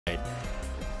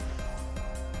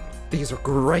These are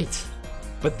great,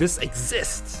 but this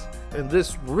exists, and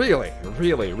this really,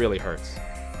 really, really hurts.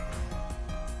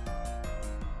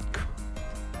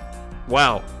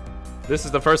 Wow, this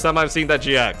is the first time I've seen that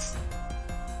GX.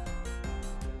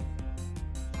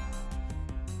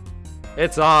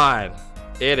 It's on.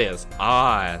 It is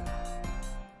on.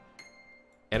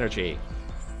 Energy.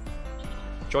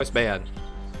 Choice band.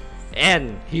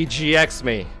 And he GX'd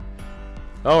me.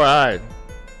 Alright.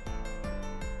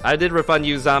 I did refund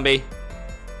you, zombie.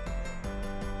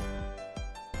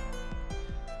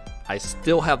 I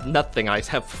still have nothing. I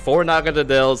have 4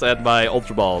 Naganadels and my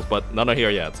Ultra Balls, but none are here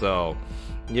yet, so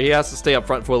he has to stay up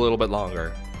front for a little bit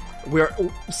longer.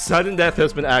 Sudden death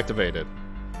has been activated.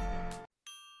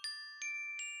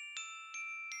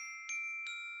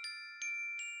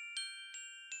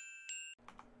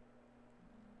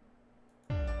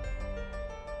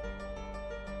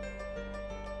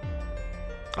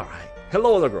 Alright,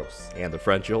 hello the girls and the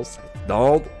Frenchels.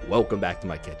 Donald, welcome back to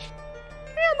my kitchen.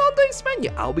 And on today's menu,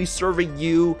 I'll be serving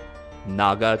you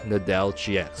Naganadel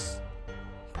GX.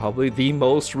 Probably the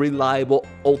most reliable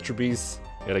Ultra Beast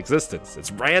in existence. It's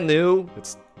brand new,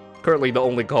 it's currently the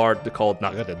only card called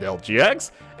Naganadel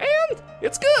GX, and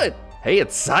it's good! Hey,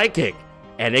 it's Psychic,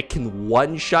 and it can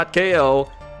one-shot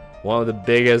KO one of the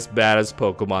biggest, baddest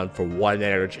Pokemon for 1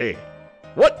 energy.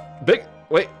 What?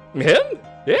 Wait, him?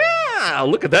 Yeah,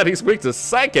 look at that, he's weak to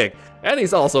Psychic, and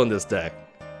he's also in this deck.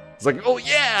 It's like, oh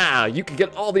yeah, you can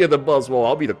get all the other Buzzwole,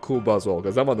 I'll be the cool Buzzwole,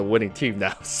 because I'm on the winning team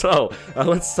now. So,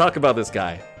 let's talk about this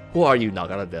guy. Who are you,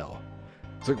 Naganadel?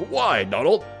 It's like, why,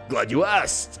 Donald? Glad you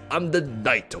asked. I'm the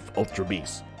Knight of Ultra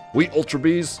Beasts. We Ultra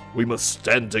Beasts, we must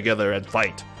stand together and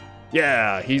fight.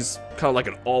 Yeah, he's kind of like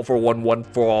an all-for-one,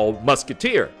 one-for-all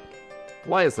musketeer.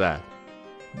 Why is that?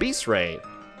 Beast Raid.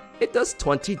 It does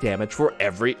 20 damage for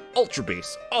every Ultra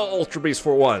Beast. All Ultra Beasts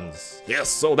for ones. Yes,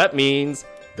 so that means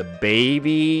the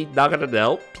baby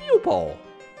Naganadel Poepole.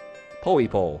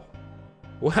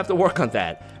 We'll have to work on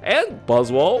that. And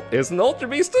Buzzwole is an Ultra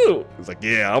Beast too. It's like,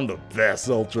 yeah, I'm the best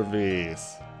Ultra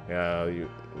Beast. Yeah,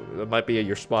 that might be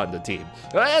your spot in the team.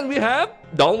 And we have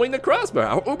Donwing the Crossbear,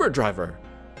 our Uber driver.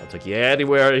 I'll take you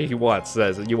anywhere he wants,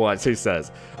 he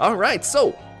says. Alright,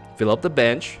 so fill up the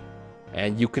bench.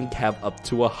 And you can have up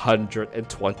to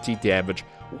 120 damage.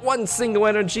 1 single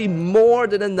energy, more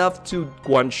than enough to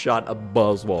one-shot a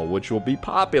Buzzwole, which will be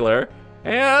popular.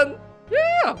 And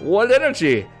yeah, 1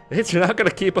 energy. You're not gonna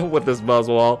keep up with this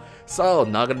Buzzwole, so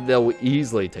Naganadel will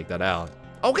easily take that out.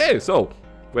 Okay, so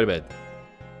wait a minute.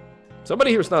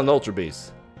 Somebody here's not an Ultra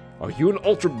Beast. Are you an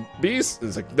Ultra Beast?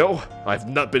 It's like, no, I've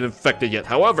not been infected yet.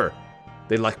 However,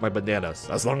 they like my bananas.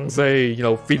 As long as I,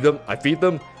 feed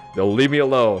them. They'll leave me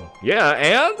alone. Yeah,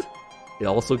 and it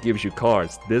also gives you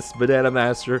cards. This Banana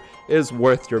Master is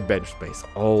worth your bench space.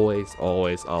 Always,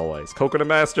 always, always. Coconut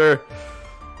Master,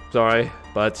 sorry,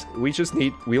 but we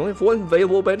only have 1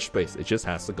 available bench space. It just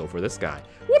has to go for this guy.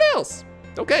 What else?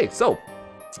 Okay, so,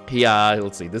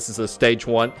 let's see. This is a stage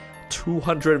 1.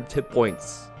 200 hit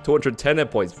points. 210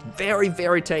 hit points. Very,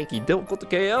 very tanky. Difficult to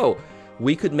KO.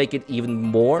 We could make it even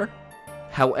more.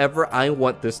 However, I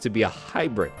want this to be a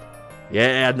hybrid.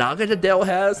 Yeah, Naganadel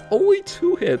has only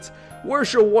 2 hits.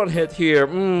 Where's your 1 hit here?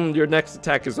 Your next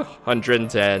attack is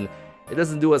 110. It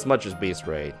doesn't do as much as Beast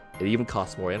Raid. It even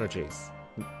costs more energies.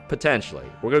 Potentially.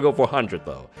 We're gonna go for 100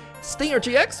 though. Stinger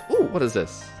GX? Ooh, what is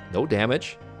this? No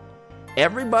damage.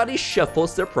 Everybody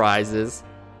shuffles their prizes.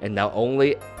 And now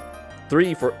only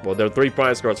 3 there are 3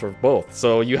 prize cards for both.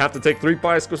 So you have to take 3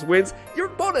 prize cards wins. Your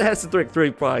opponent has to take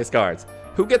 3 prize cards.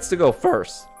 Who gets to go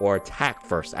first? Or attack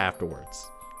first afterwards?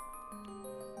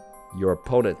 Your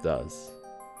opponent does.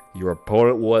 Your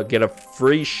opponent will get a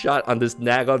free shot on this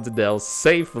Naganadel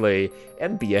safely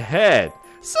and be ahead.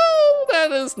 So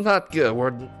that is not good.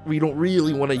 We don't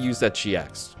really want to use that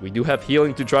GX. We do have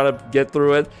healing to try to get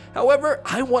through it. However,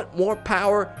 I want more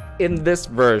power in this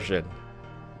version.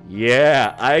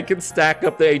 Yeah, I can stack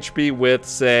up the HP with,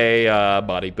 say,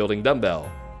 bodybuilding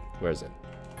dumbbell. Where is it?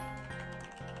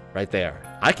 Right there.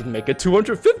 I can make a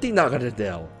 250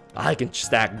 Naganadel. I can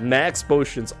stack max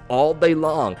potions all day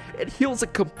long. It heals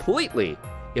it completely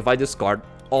if I discard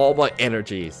all my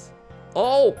energies.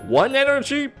 Oh, 1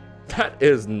 energy? That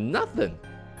is nothing.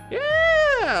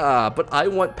 Yeah, but I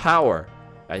want power.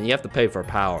 And you have to pay for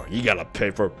power. You gotta pay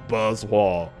for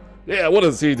Buzzwole. Yeah, what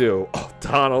does he do? Oh,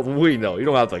 Donald, we know. You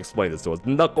don't have to explain this to us.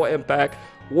 Knuckle Impact,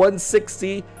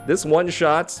 160. This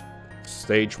one-shots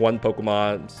stage 1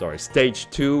 Pokemon, stage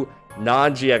 2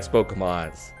 non-GX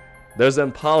Pokemons. There's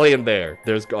Empoleon there.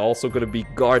 There's also going to be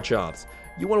Garchomps.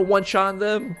 You want to one-shot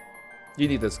them? You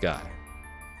need this guy.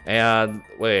 And,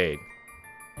 wait.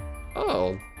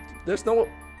 Oh, there's no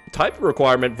type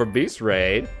requirement for Beast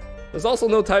Raid. There's also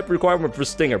no type requirement for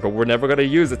Stinger, but we're never gonna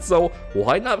use it, so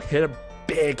why not hit a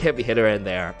big heavy hitter in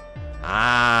there?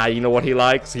 Ah, you know what he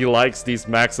likes? He likes these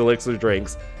max elixir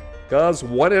drinks. Cause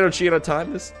 1 energy at a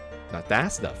time is not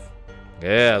fast enough.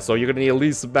 Yeah, so you're gonna need at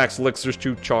least max elixirs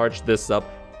to charge this up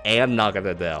and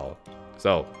Naganadel.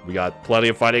 So, we got plenty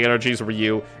of fighting energies for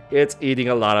you. It's eating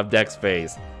a lot of deck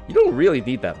space. You don't really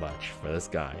need that much for this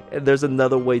guy. And there's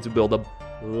another way to build him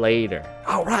later.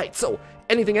 Alright, so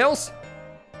anything else?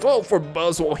 Well, for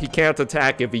Buzzwole, he can't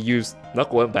attack if he used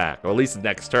Knuckle Impact, or at least the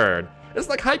next turn. It's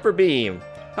like Hyper Beam.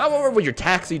 However, with your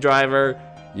Taxi Driver,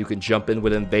 you can jump in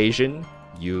with Invasion,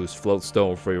 use Float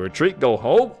Stone for your retreat, go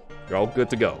home, you're all good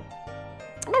to go.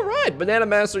 Alright, Banana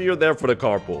Master, you're there for the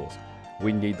card pools.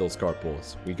 We need those card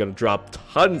pools. We're gonna drop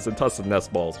tons and tons of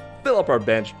nest balls, fill up our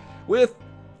bench with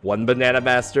 1 Banana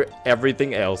Master,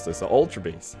 everything else is an Ultra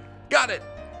Beast. Got it!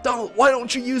 Why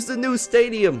don't you use the new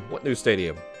stadium? What new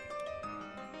stadium?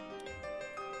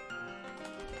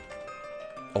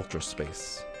 Ultra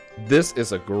Space. This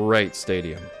is a great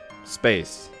stadium.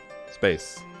 Space.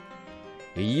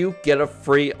 You get a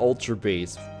free Ultra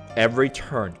Beast every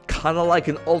turn, kind of like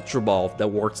an Ultra Ball that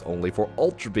works only for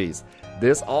Ultra Beasts.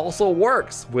 This also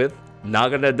works with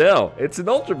Naganadel. It's an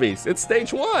Ultra Beast. It's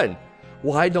stage 1.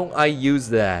 Why don't I use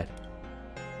that?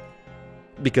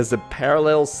 Because the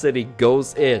Parallel City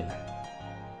goes in.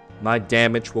 My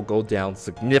damage will go down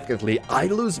significantly. I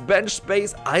lose bench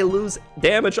space. I lose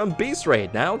damage on Beast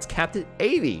Raid. Now it's capped at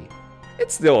 80.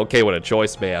 It's still okay with a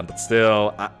Choice Man, but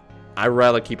still, I'd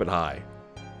rather keep it high.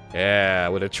 Yeah,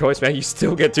 with a Choice Man, you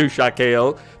still get 2-shot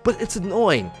KO, but it's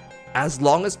annoying. As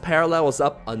long as Parallel is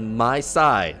up on my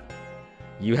side,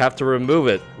 you have to remove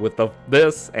it with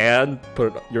this and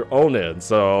put your own in.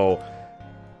 So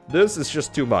this is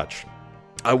just too much.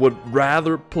 I would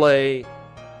rather play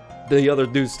the other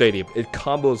new stadium. It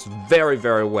combos very,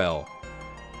 very well.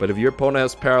 But if your opponent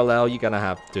has Parallel, you're gonna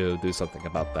have to do something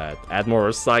about that. Add more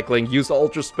recycling, use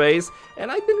Ultra Space, and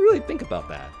I didn't really think about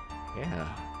that. Yeah.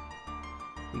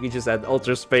 You can just add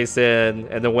Ultra Space in,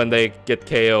 and then when they get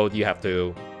KO'd, you have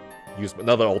to use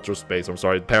another Ultra Space. I'm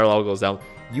sorry, Parallel goes down.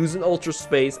 Use an Ultra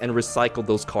Space and recycle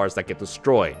those cards that get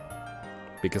destroyed.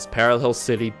 Because Parallel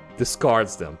City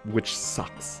discards them, which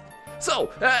sucks.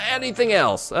 So, anything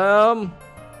else? That's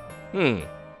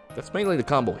mainly the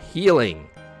combo. Healing.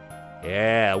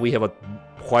 Yeah, we have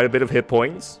quite a bit of hit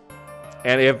points.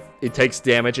 And if it takes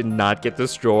damage and not get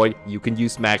destroyed, you can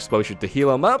use Max Potion to heal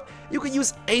them up. You can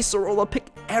use Acerola, pick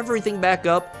everything back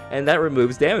up, and that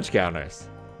removes damage counters.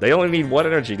 They only need 1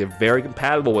 energy. They're very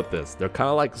compatible with this. They're kind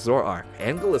of like Zoroark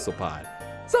and Galissopod.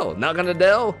 So,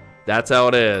 Naganadel, that's how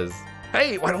it is.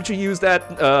 Hey, why don't you use that,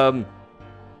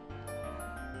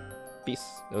 Beast,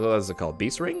 what is it called?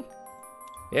 Beast Ring?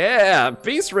 Yeah,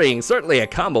 Beast Ring, certainly a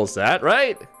combo set,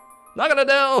 right?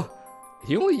 Naganadel,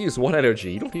 you only use 1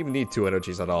 energy. You don't even need 2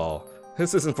 energies at all.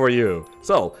 This isn't for you.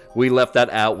 So, we left that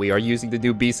out. We are using the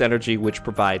new Beast Energy, which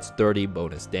provides 30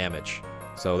 bonus damage.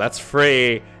 So, that's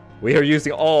free. We are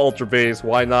using all Ultra Beasts.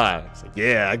 Why not? It's like,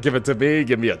 yeah, give it to me.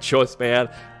 Give me a Choice Man.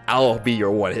 I'll be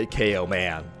your 1-hit KO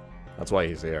man. That's why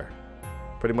he's here.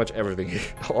 Pretty much everything.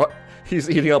 He's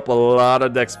eating up a lot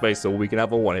of deck space so we can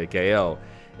have a 1-hit KO.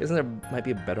 Isn't there might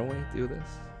be a better way to do this?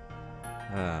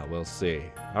 We'll see.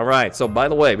 Alright, so by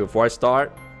the way, before I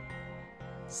start,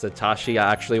 Satoshi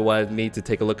actually wanted me to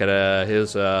take a look at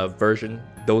his version.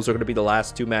 Those are going to be the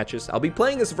last 2 matches. I'll be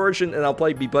playing this version, and I'll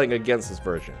be playing against this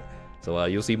version. So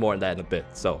you'll see more on that in a bit.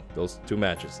 So, those 2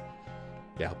 matches.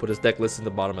 Yeah, I'll put his deck list in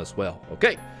the bottom as well.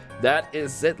 Okay, that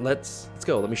is it. Let's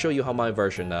go. Let me show you how my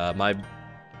version, my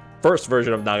first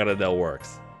version of Naganadel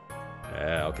works.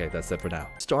 Yeah, okay, that's it for now.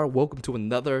 Welcome to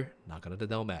another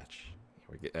Naganadel match.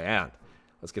 And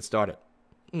let's get started.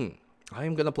 I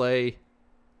am gonna play.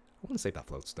 I want to say that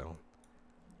Floatstone.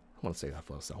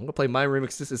 I'm gonna play my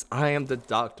remix. This is I Am the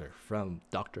Doctor from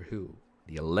Doctor Who,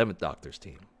 the 11th Doctor's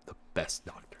team, the best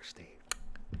Doctor's team.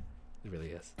 It really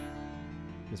is.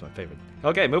 He's my favorite.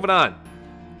 Okay, moving on.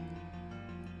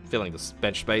 Filling the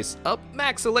bench space up.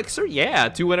 Max Elixir, yeah,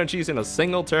 2 energies in a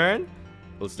single turn.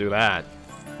 Let's do that.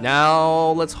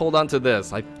 Now, let's hold on to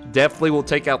this. I definitely will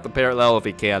take out the Parallel if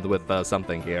he can with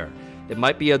something here. It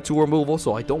might be a 2 removal,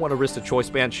 so I don't want to risk the Choice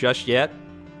Band just yet.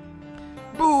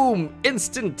 Boom!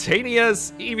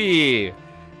 Instantaneous Eevee!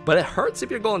 But it hurts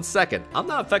if you're going second. I'm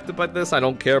not affected by this. I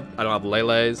don't care. I don't have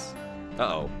Lele's.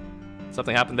 Uh-oh.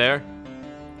 Something happened there?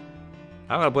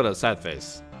 I'm gonna put a sad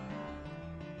face.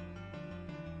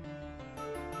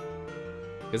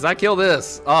 Because I kill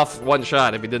this off 1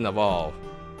 shot if he didn't evolve.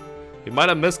 He might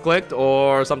have misclicked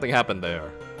or something happened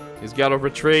there. He's got to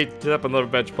retreat, get up another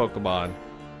bench Pokemon.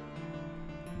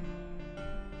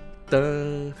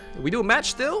 Dun. We do a match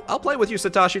still? I'll play with you,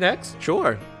 Satoshi, next.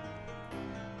 Sure.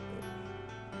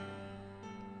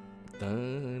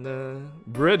 Dun, dun.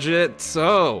 Bridget,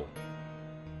 so.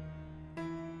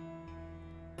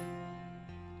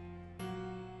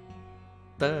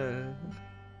 Dun,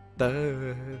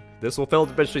 dun. This will fail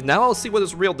eventually. Now I'll see what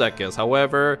his real deck is.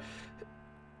 However,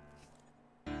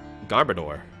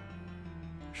 Garbodor.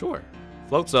 Sure.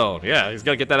 Float Zone. Yeah, he's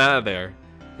got to get that out of there.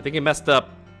 I think he messed up.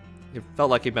 It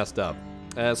felt like he messed up.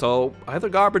 So either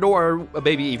Garbodor or a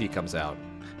Baby Eevee comes out.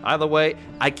 Either way,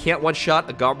 I can't one-shot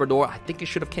a Garbodor. I think he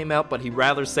should have came out, but he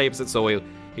rather saves it so he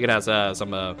can have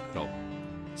some,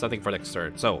 something for next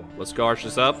turn. So let's charge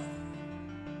this up.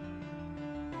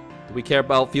 Do we care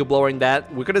about field blowing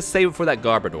that? We're gonna save it for that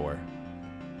Garbodor.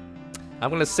 I'm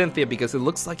gonna Cynthia because it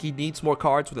looks like he needs more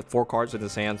cards with the 4 cards in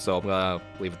his hand, so I'm gonna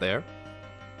leave it there.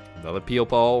 Another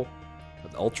Peel-Pole,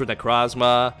 Ultra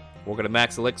Necrozma. We're gonna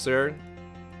max Elixir.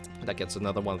 That gets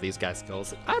another one of these guys'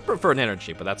 skills. I prefer an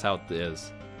energy, but that's how it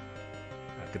is.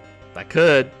 I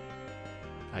could.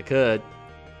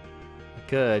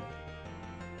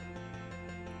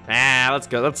 Ah, let's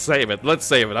go. Let's save it. Let's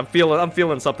save it. I'm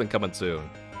feeling something coming soon.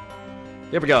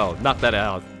 Here we go. Knock that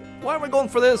out. Why are we going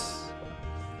for this?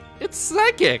 It's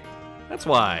Psychic. That's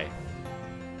why.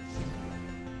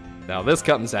 Now this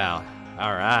comes out.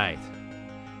 All right.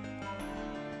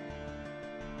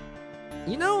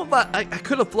 You know, I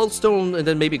could have Float Stone and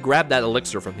then maybe grab that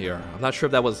Elixir from here. I'm not sure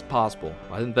if that was possible.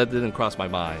 That didn't cross my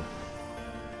mind.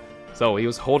 So he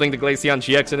was holding the Glaceon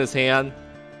GX in his hand.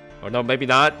 Or no, maybe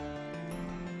not.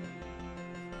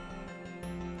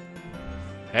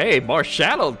 Hey,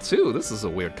 Marshadow too. This is a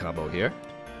weird combo here.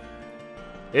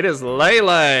 It is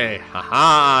Lele.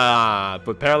 Haha.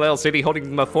 Put Parallel City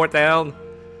holding my fort down.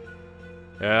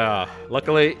 Yeah.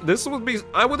 Luckily, this would be.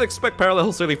 I would expect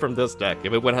Parallel City from this deck.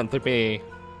 If it went on through me,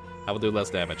 I would do less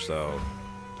damage. So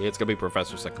it's gonna be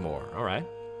Professor Sycamore. All right.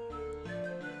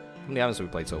 How many items have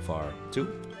we played so far? 2.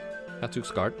 Not too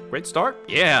scarred. Great start.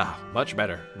 Yeah. Much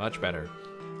better. Much better.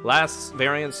 Last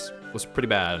variance was pretty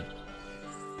bad.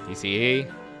 DCE.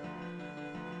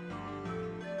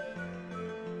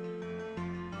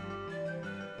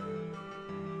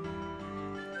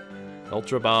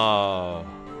 Ultra Ball.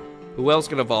 Who else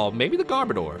can evolve? Maybe the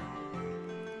Garbodor.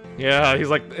 Yeah, he's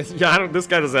like, yeah, this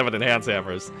guy doesn't have an Enhanced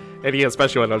Hammers. And he has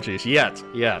special energies. Yet.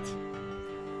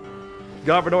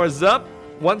 Garbodor is up.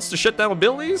 Wants to shut down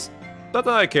abilities? Not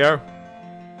that I care.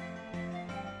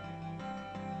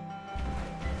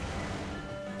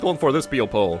 Going for this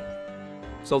Peel-Pole.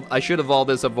 So I should evolve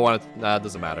this if I wanted. Nah, it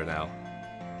doesn't matter now.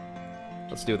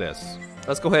 Let's do this.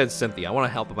 Let's go ahead and Cynthia. I want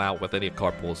to help him out with any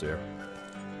card pulls here.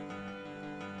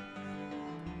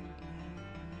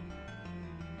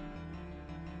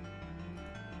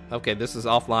 Okay, this is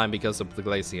offline because of the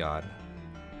Glaceon.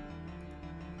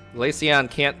 Glaceon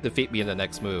can't defeat me in the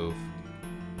next move.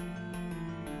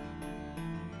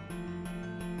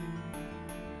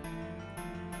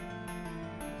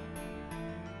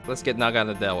 Let's get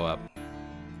Naganadel up.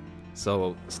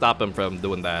 So, stop him from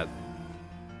doing that.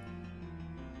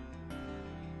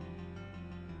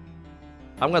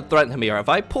 I'm gonna threaten him here. If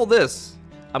I pull this,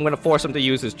 I'm gonna force him to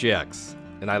use his GX.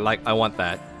 And I want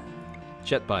that.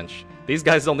 Jet Punch. These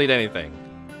guys don't need anything.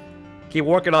 Keep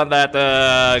working on that,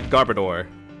 Garbodor.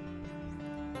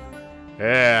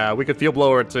 Yeah, we could Field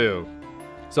Blower too.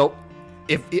 So,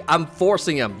 if I'm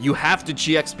forcing him, you have to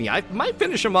GX me. I might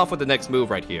finish him off with the next move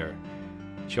right here.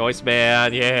 Choice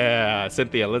Man, yeah.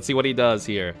 Cynthia, let's see what he does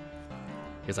here.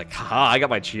 He's like, haha, I got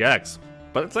my GX.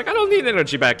 But it's like, I don't need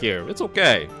energy back here. It's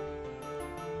okay.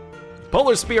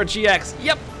 Polar Spear GX.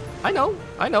 Yep, I know.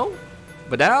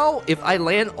 But now, if I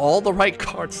land all the right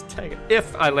cards, dang it.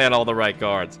 If I land all the right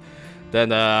cards,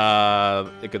 then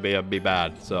it could be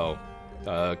bad. So,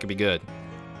 it could be good.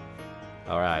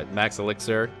 All right, Max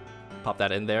Elixir. Pop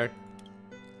that in there.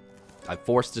 I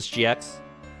forced this GX.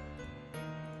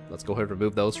 Let's go ahead and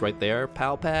remove those right there.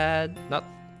 Pal Pad. Not.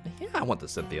 Yeah, I want the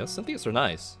Cynthia. Cynthias are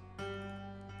nice.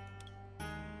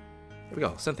 Here we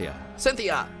go. Cynthia.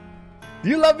 Cynthia! Do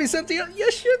you love me, Cynthia?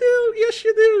 Yes, you do. Yes,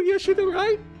 you do. Yes, you do,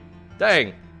 right?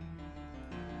 Dang.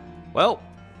 Well.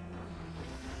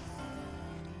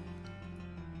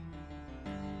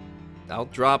 I'll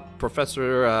drop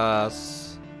Professor. I'll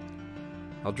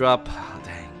drop. Oh,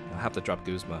 dang. I'll have to drop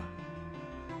Guzma.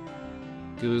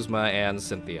 Guzma and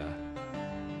Cynthia.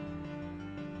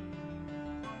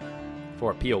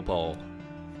 For a Peel-Pole.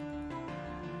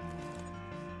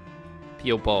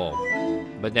 Peel-Pole.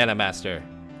 Banana Master.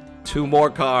 2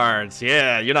 more cards.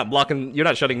 Yeah, you're not blocking. You're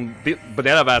not shutting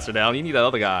Banana Master down. You need that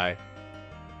other guy.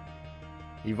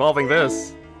 Evolving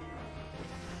this.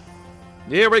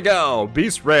 Here we go,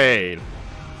 Beast Raid.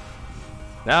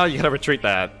 Now you gotta retreat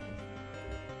that.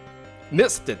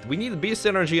 Missed it. We need Beast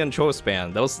Energy and Choice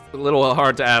Band. That was a little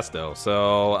hard to ask though.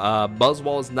 So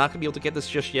Buzzwole is not gonna be able to get this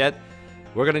just yet.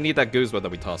 We're gonna need that Guzma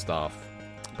that we tossed off.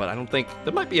 But I don't think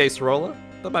there might be Acerola.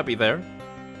 That might be there.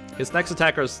 His next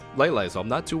attacker is Lele, so I'm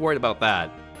not too worried about that.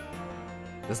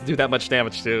 Doesn't do that much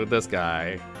damage to this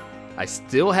guy. I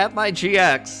still have my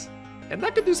GX, and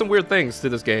that could do some weird things to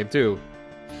this game too.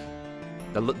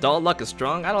 The doll luck is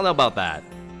strong. I don't know about that.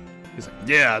 He's like,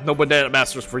 yeah, no banana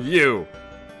masters for you.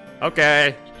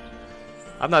 Okay.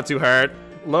 I'm not too hurt.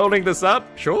 Loading this up?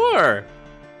 Sure.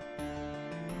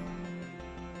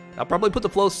 I'll probably put the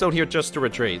flow stone here just to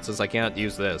retreat, since I can't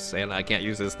use this, and I can't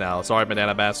use this now. Sorry,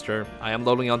 Banana Master. I am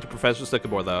loading onto Professor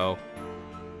Sycamore, though.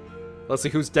 Let's see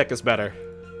whose deck is better.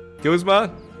 Guzma?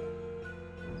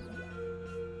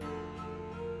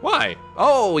 Why?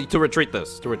 Oh, to retreat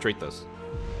this. To retreat this.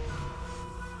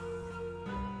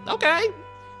 Okay.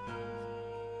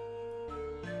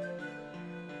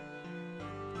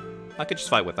 I could just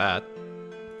fight with that.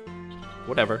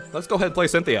 Whatever. Let's go ahead and play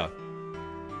Cynthia.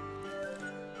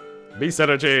 Beast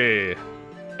Energy.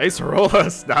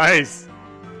 Acerolas. Nice.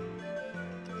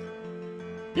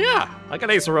 Yeah, I got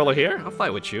Acerola here. I'll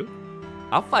fight with you.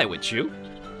 I'll fight with you.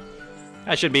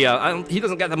 That should be he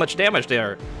doesn't get that much damage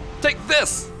there. Take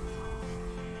this.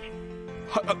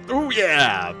 Oh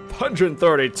yeah,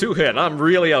 132 hit. I'm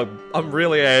really a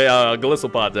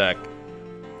Galissopod deck.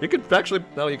 You could actually,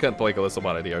 no, you couldn't play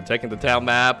Galissopod here. Taking the town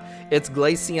map, it's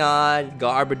Glaceon,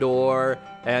 Garbodor,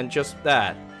 and just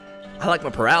that. I like my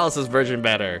paralysis version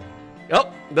better.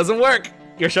 Oh, doesn't work.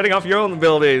 You're shutting off your own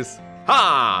abilities.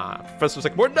 Ha! Professor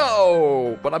Sycamore,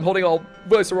 no! But I'm holding all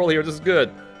Viceroy here, this is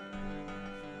good.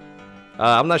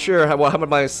 I'm not sure how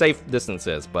my safe distance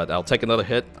is, but I'll take another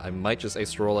hit. I might just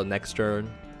Acerola next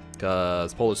turn.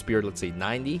 Because Polar Spirit, let's see,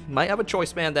 90. Might have a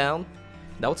Choice Man down.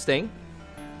 That would sting.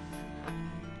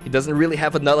 He doesn't really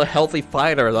have another healthy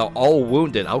fighter. They're all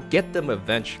wounded. I'll get them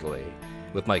eventually.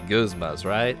 With my Guzmas,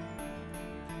 right?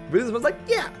 Guzma's like,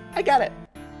 yeah, I got it.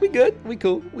 We good. We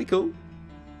cool. We cool.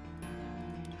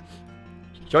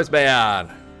 Choice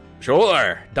Band.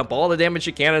 Sure. Dump all the damage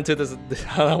you can into this.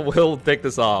 We'll take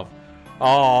this off.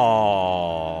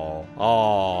 Oh.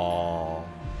 Oh.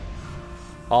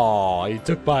 Oh, he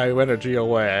took my energy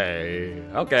away.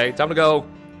 Okay, time to go.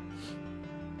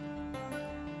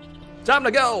 Time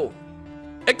to go.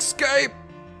 Escape.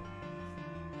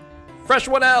 Fresh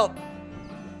one out.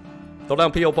 Throw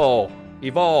down Peel Pole.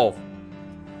 Evolve.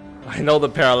 I know the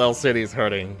Parallel City's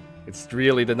hurting. It's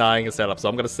really denying a setup, so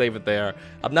I'm gonna save it there.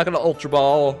 I'm not gonna Ultra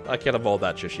Ball. I can't evolve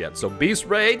that just yet. So Beast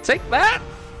Raid, take that.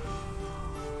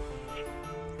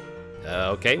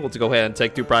 Okay, we'll go ahead and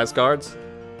take 2 prize cards.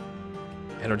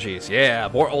 Energies, yeah,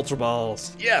 more Ultra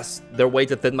Balls. Yes, they're way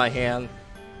to thin my hand.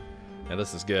 And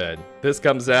this is good. This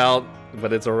comes out,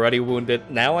 but it's already wounded.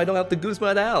 Now I don't have to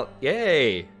Guzma it out.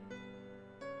 Yay.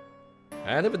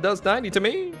 And if it does 90 to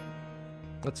me,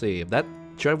 let's see, if that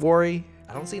should I worry?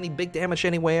 I don't see any big damage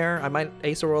anywhere. I might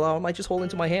Ace or roll out. I might just hold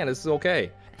into my hand. This is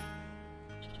okay.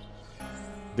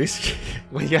 This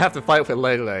when you have to fight with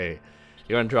Lele,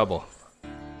 you're in trouble.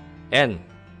 And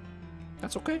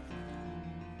that's okay.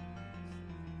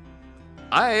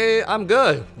 I'm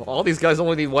good. All these guys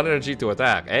only need 1 energy to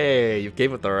attack. Hey, you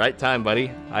came at the right time, buddy.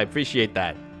 I appreciate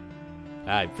that.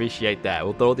 I appreciate that.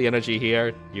 We'll throw the energy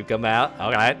here. You come out.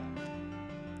 All right.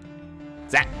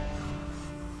 Zap.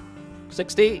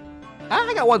 60.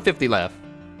 I got 150 left.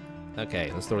 Okay,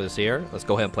 let's throw this here. Let's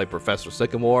go ahead and play Professor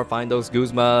Sycamore. Find those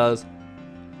Guzmas.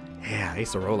 Yeah,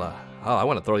 Acerola. Oh, I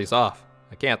want to throw these off.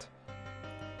 I can't.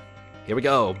 Here we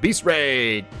go. Beast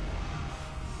Raid.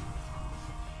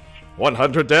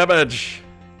 100 damage.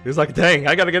 He's like, dang,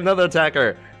 I gotta get another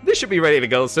attacker. This should be ready to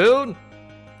go soon.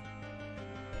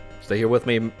 Stay here with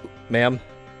me, ma'am.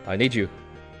 I need you.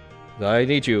 I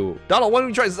need you. Donald, why don't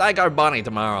we try Zygarde Bonnie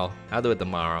tomorrow? I'll do it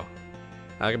tomorrow.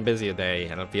 I'm busy today,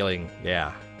 and I'm feeling,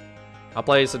 yeah. I'll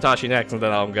play Satoshi next, and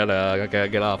then I'm gonna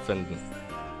get off and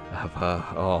have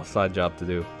a side job to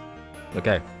do.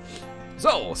 Okay.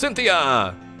 So,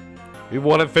 Cynthia! We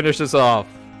want to finish this off.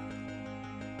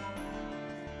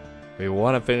 We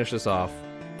want to finish this off.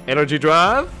 Energy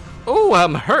Drive? Oh,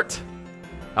 I'm hurt.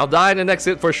 I'll die in the next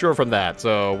hit for sure from that.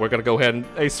 So we're going to go ahead and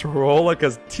Acerola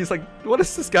because he's like, what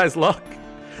is this guy's luck?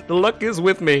 The luck is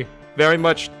with me very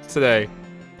much today.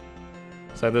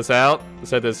 Send this out.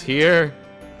 Send this here.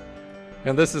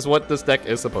 And this is what this deck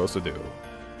is supposed to do.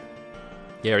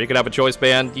 Yeah, you can have a choice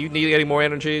band. Do you need any more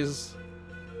energies?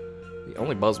 The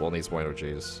only Buzzwole needs more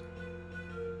energies.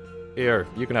 Here,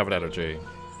 you can have an energy.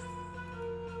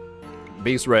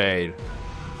 Beast Raid.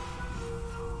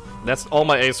 That's all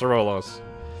my Acerolos.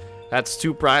 That's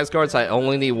 2 prize cards. I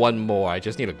only need 1 more. I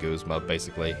just need a Guzma,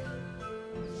 basically.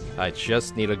 I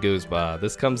just need a Guzma.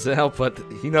 This comes out, but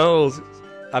he knows.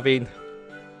 I mean,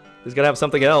 he's gonna have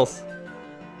something else.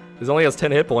 He only has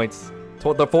 10 hit points.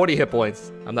 The 40 hit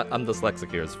points. I'm dyslexic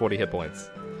here. It's 40 hit points.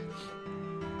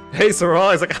 Hey,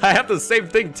 Sorol. He's like, I have the same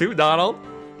thing too, Donald.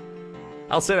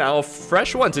 I'll send out a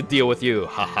fresh one to deal with you.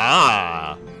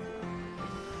 Haha.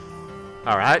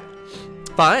 Alright.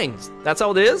 Fine. That's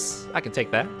how it is? I can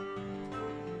take that.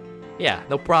 Yeah,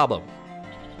 no problem.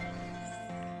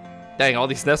 Dang, all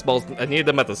these nest balls, I need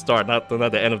them at the start, not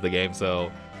the end of the game,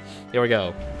 so here we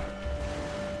go.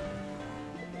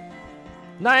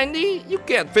 90? You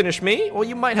can't finish me, or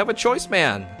you might have a choice,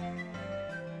 man.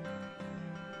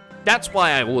 That's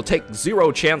why I will take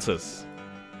 0 chances.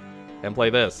 And play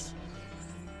this.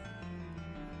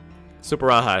 Super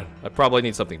Raha. I probably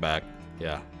need something back.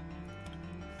 Yeah.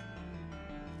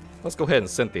 Let's go ahead and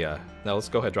Cynthia. Now let's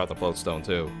go ahead and drop the Floatstone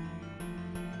too.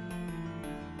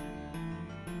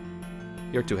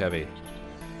 You're too heavy.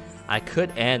 I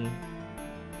could end.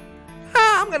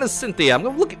 I'm gonna Cynthia. I'm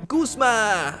gonna look at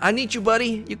Guzma. I need you,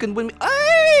 buddy. You can win me.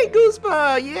 Hey,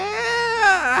 Guzma.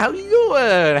 Yeah. How you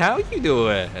doing? How you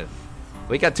doing?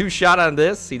 We got 2 shot on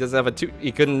this. He doesn't have a 2.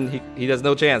 He couldn't. He has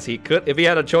no chance. He could, if he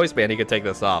had a choice band, he could take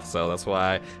this off. So that's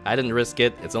why I didn't risk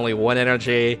it. It's only 1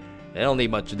 energy. They don't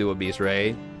need much to do with Beast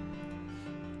Ray.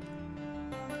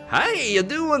 How you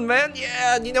doing, man?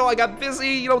 Yeah, you know, I got busy,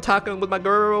 you know, talking with my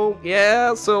girl.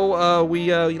 Yeah, so we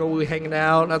were hanging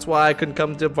out. That's why I couldn't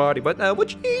come to the party. But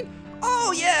what you need?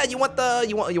 Oh yeah, you want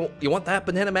that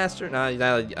Banana Master? Nah, I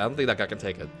don't think that guy can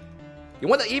take it. You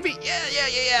want the Eevee?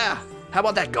 Yeah. How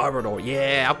about that Garbodor?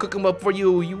 Yeah, I'll cook him up for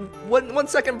you. You one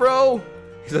second, bro.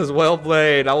 He says, well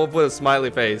played. I will put a smiley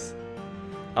face.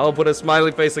 I will put a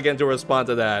smiley face again to respond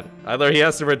to that. Either he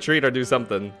has to retreat or do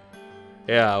something.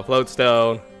 Yeah,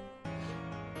 Floatstone.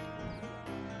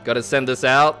 Gotta send this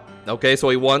out. Okay, so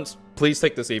he wants. Please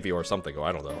take this Eevee or something, or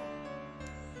I don't know.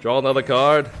 Draw another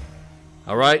card.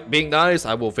 Alright, being nice,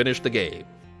 I will finish the game.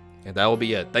 And that will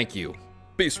be it. Thank you.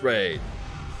 Beast Raid.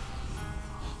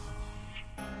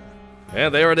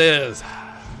 And there it is.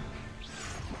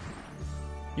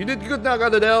 You did good,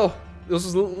 Naganadel. This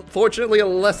is fortunately a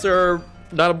lesser,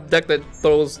 not a deck that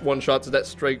throws one-shots that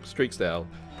streaks down.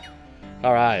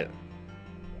 Alright.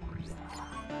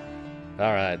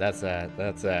 Alright, that's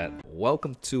that.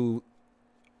 Welcome to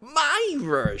my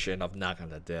version of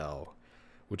Naganadel,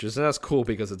 which isn't as cool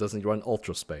because it doesn't run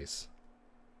Ultra Space.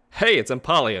 Hey, it's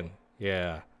Empoleon.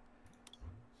 Yeah.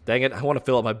 Dang it, I want to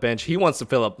fill up my bench. He wants to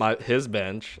fill up his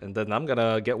bench, and then I'm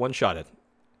gonna get one-shotted.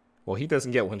 Well, he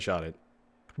doesn't get one-shotted.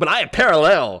 But I have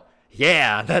Parallel!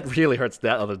 Yeah, that really hurts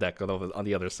that other deck on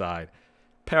the other side.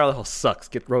 Parallel sucks.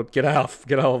 Get out of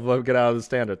the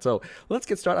standard. So, let's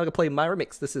get started. I'm gonna play my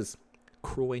remix. This is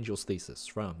Cruel Angel's Thesis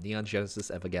from Neon Genesis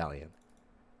Evangelion.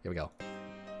 Here we go.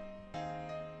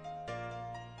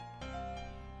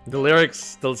 The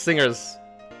lyrics, the singers.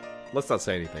 Let's not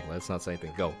say anything.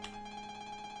 Go.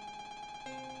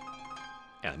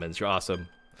 Elements are awesome.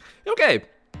 Okay,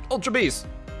 Ultra Beast.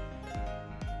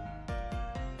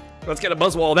 Let's get a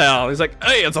Buzzwole down. He's like,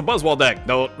 hey, it's a Buzzwole deck.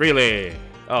 No, really.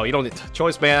 Oh, you don't need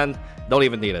choice band. Don't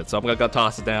even need it. So I'm gonna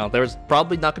toss it down. There's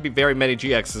probably not gonna be very many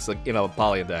GXs, like, you know,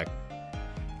 Empoleon deck.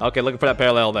 Okay, looking for that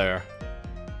parallel there.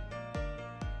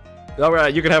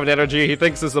 Alright, you can have an energy. He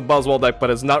thinks it's a Buzzwole deck, but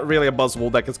it's not really a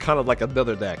Buzzwole deck. It's kind of like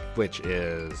another deck, which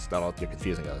is... Donald, you're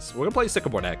confusing us. We're gonna play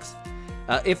Sycamore next.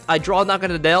 If I draw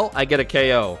Naganadel, I get a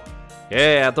KO.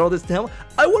 Yeah, throw this down.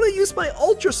 I want to use my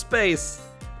Ultra Space,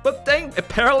 but dang, if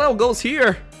parallel goes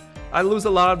here, I lose a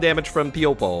lot of damage from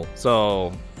Piopo.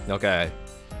 So, okay.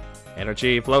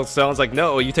 Energy, Floatstone's like,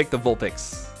 no, you take the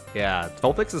Vulpix. Yeah,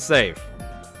 Vulpix is safe.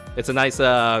 It's a nice,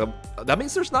 that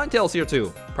means there's Ninetales here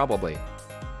too, probably.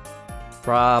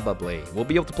 We'll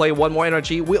be able to play one more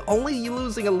energy. We're only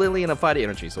losing a Lily and a Fighting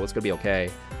energy, so it's gonna be okay.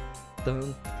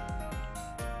 Dun.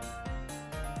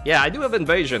 Yeah, I do have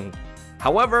Invasion.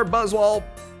 However, Buzzwole,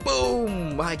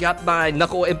 boom! I got my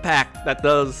Knuckle Impact. That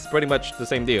does pretty much the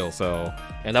same deal, so...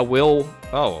 And I will...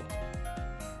 Oh.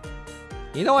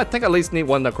 You know, I think I at least need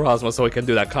one Necrozma so he can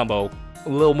do that combo a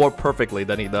little more perfectly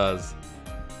than he does.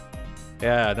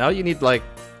 Yeah, now you need, like...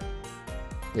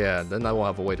 Yeah, then I won't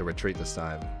have a way to retreat this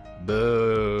time.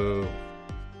 Boo.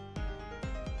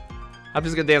 I'm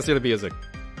just gonna dance through the music.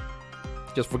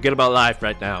 Just forget about life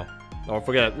right now. Or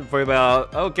forget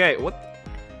about... Okay, what?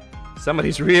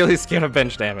 Somebody's really scared of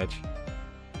bench damage.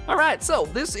 Alright, so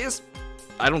this is...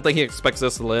 I don't think he expects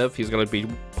us to live. He's going to be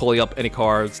pulling up any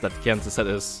cards that he can to set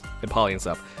his Empoleon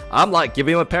stuff. I'm like, give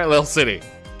him a Parallel City.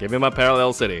 Give him a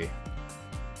Parallel City.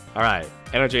 Alright,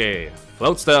 energy.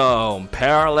 Floatstone.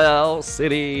 Parallel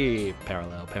City.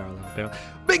 Parallel.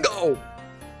 Bingo!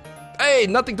 Hey,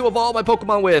 nothing to evolve my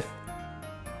Pokemon with.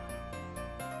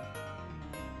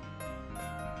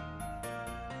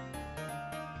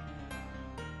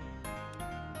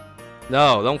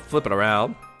 No, don't flip it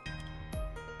around.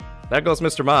 There goes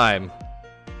Mr. Mime.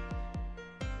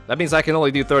 That means I can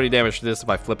only do 30 damage to this if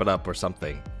I flip it up or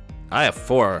something. I have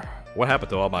 4. What happened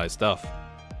to all my stuff?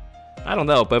 I don't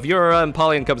know, but if your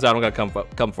Empoleon comes out, I'm gonna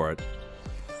come for it.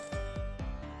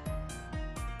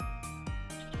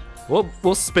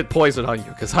 We'll spit poison on you,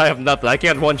 because I have nothing. I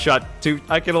can't one-shot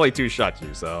I can only two-shot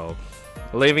you, so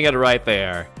leaving it right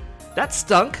there. That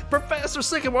stunk. Professor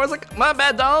Sycamore was like, my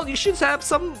bad, doll. You should have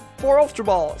some 4 Ultra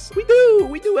Balls. We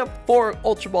do have 4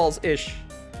 Ultra Balls-ish.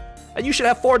 And you should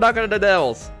have 4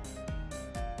 Naganadels.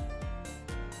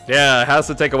 Yeah, it has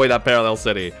to take away that Parallel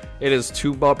City. It is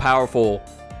too more powerful.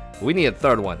 We need a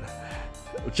 3rd one.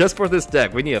 Just for this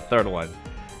deck, we need a 3rd one.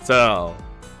 So,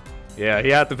 yeah, he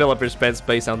had to fill up his spend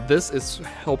space. Now, this is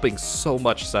helping so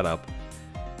much setup.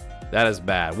 That is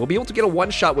bad. We'll be able to get a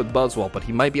one-shot with Buzzwole, but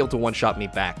he might be able to one-shot me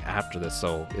back after this,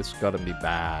 so it's gonna be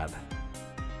bad.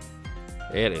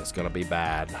 It is gonna be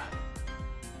bad.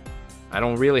 I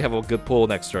don't really have a good pull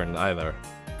next turn either.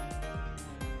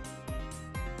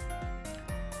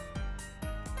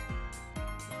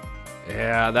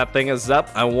 Yeah, that thing is up.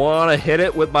 I want to hit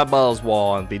it with my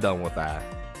Buzzwole and be done with that.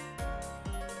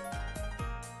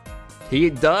 He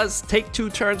does take 2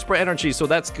 turns per energy, so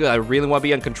that's good. I really want to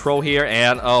be in control here,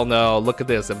 and oh no, look at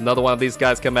this. If another one of these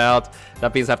guys come out,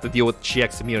 that means I have to deal with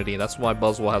GX immunity. That's why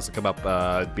Buzzwole has to come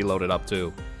up, be loaded up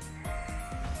too.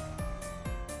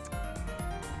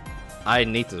 I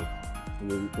need to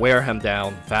wear him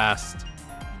down fast.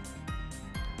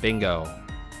 Bingo.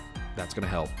 That's gonna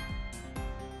help.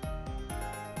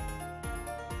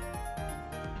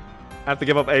 I have to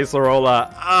give up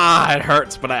Acerola. Ah, it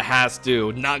hurts, but it has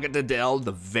to. Naganadel,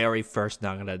 the very first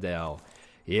Naganadel.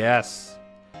 Yes.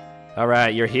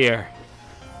 Alright, you're here.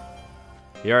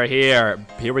 You're here.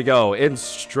 Here we go.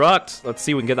 Instruct. Let's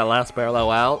see if we can get that last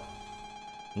parallel out.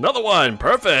 Another one.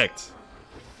 Perfect.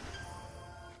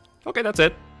 Okay, that's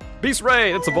it. Beast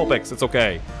Ray. It's a Vulpix. It's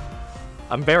okay.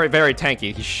 I'm very, very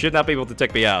tanky. He should not be able to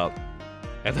take me out.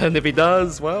 And then if he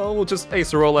does, well, we'll just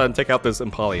Acerola and take out this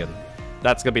Empoleon.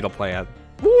 That's gonna be the plan.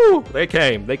 Woo! They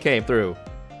came through.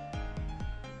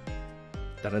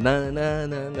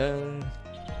 Da-da-na-na-na-na.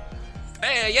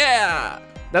 Hey, yeah!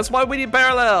 That's why we need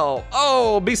parallel.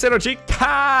 Oh, Beast Energy.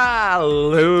 Ha!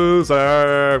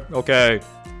 Loser. Okay,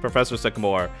 Professor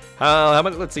Sycamore. How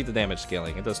much? Let's see the damage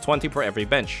scaling. It does 20 per every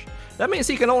bench. That means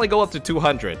he can only go up to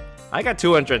 200. I got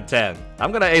 210.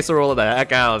 I'm gonna Acerola the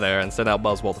heck out of there and send out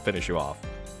Buzzwole to finish you off.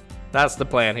 That's the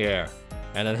plan here.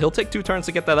 And then he'll take 2 turns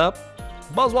to get that up.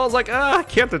 Buzzwole's like, I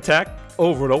can't attack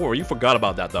over and over. You forgot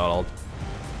about that, Donald.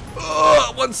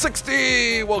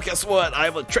 160! Well, guess what? I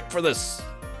have a trick for this.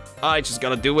 I just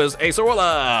gotta do is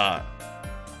Acerola.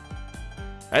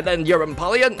 And then your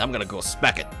Empoleon, I'm gonna go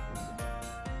smack it.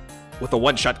 With a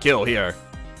one-shot kill here.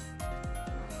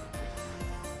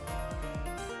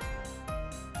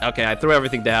 Okay, I threw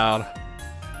everything down.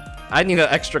 I need an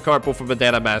extra card pull from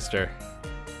Banana Master.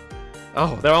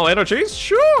 Oh, they're all energies?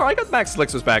 Sure, I got Max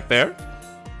Elixirs back there.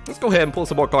 Let's go ahead and pull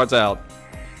some more cards out.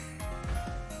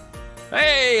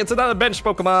 Hey, it's another bench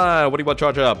Pokemon. What do you want to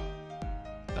charge up?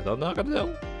 I don't know. I gotta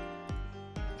know.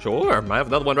 Sure, I have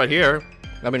another one right here.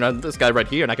 I mean, this guy right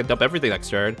here, and I can dump everything next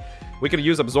turn. We could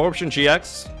use Absorption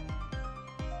GX.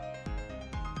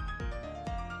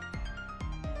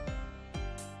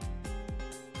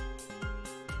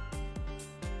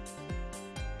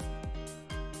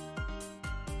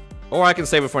 Or I can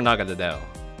save it for Naganadel.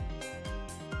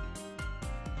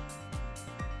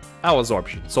 I'll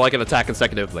Absorption, so I can attack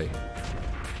consecutively.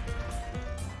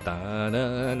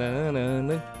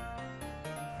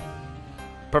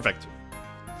 Perfect.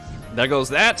 There goes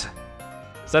that.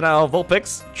 So now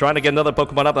Vulpix, trying to get another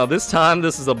Pokemon up. Now this time,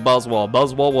 this is a Buzzwole.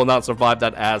 Buzzwole will not survive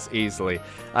that as easily.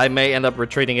 I may end up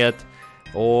retreating it,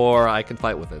 or I can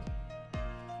fight with it.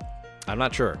 I'm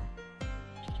not sure.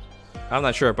 I'm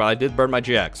not sure, but I did burn my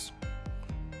GX.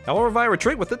 However, if I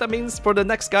retreat with it, that means for the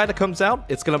next guy that comes out,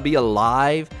 it's going to be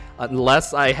alive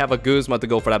unless I have a Guzma to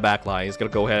go for that backline. He's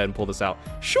going to go ahead and pull this out.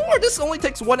 Sure, this only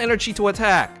takes 1 energy to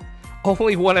attack.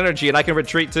 Only 1 energy, and I can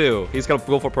retreat too. He's going to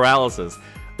go for paralysis.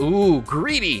 Ooh,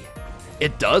 greedy.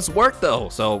 It does work though,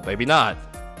 so maybe not.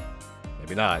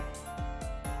 Maybe not.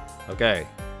 Okay.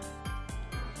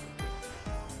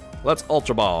 Let's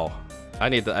Ultra Ball. I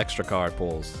need the extra card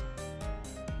pulls.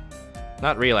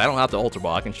 Not really, I don't have to Ultra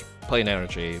Ball. I can play an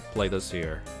energy, play this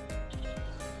here.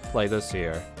 Play this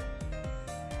here.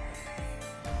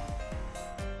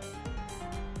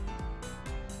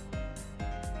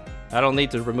 I don't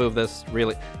need to remove this,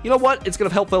 really. You know what? It's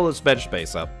gonna help fill this bench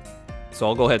space up. So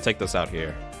I'll go ahead and take this out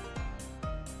here.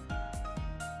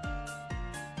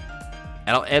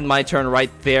 And I'll end my turn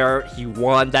right there. He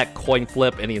won that coin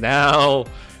flip, and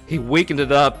he weakened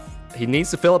it up. He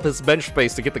needs to fill up his bench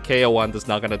space to get the KO on this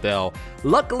Naganadel.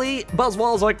 Luckily,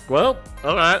 Buzzwole's like, well,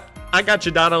 alright, I got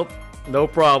you, Donald. No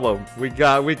problem. We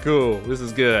cool. This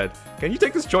is good. Can you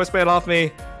take this choice band off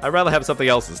me? I'd rather have something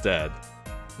else instead.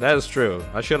 That is true.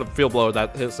 I should have field blown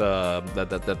that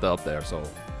up there, so.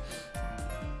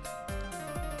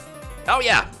 Oh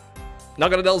yeah!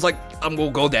 Naganadel's like, I'm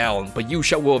gonna go down, but you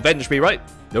will avenge me, right?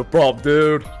 No problem,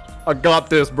 dude. I got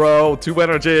this, bro. 2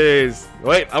 energies.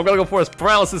 Wait, I'm gonna go for his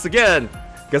paralysis again.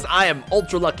 Because I am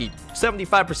ultra lucky.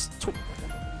 75%.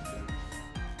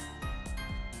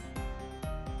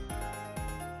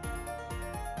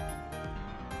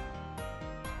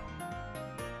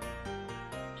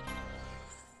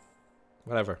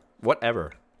 Whatever.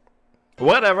 Whatever.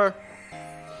 Whatever.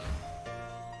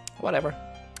 Whatever.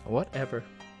 Whatever.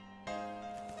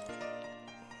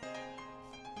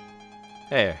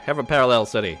 Hey, have a parallel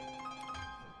city.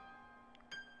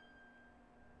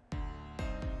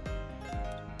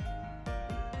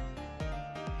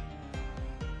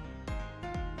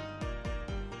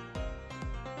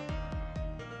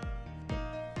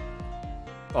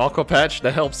 Aqua Patch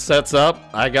that helps sets up.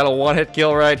 I got a one-hit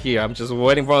kill right here. I'm just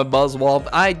waiting for the Buzzwole.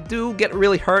 I do get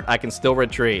really hurt. I can still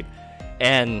retreat.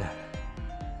 And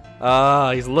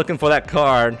he's looking for that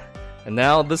card. And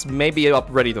now this may be up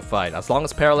ready to fight. As long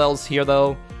as Parallel's here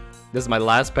though, this is my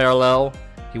last Parallel.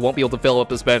 He won't be able to fill up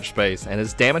his bench space, and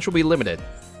his damage will be limited.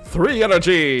 3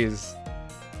 energies!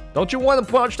 Don't you want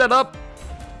to punch that up?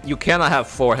 You cannot have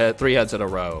 3 heads in a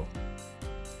row.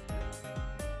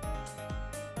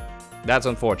 That's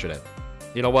unfortunate.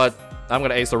 You know what? I'm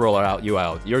gonna Ace Arola you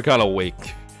out. You're kinda weak.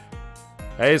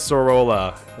 Ace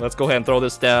Arola. Let's go ahead and throw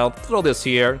this down. Throw this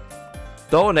here.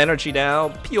 Throw an energy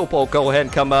down. Pupil, go ahead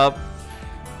and come up.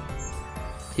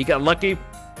 He got lucky,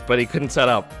 but he couldn't set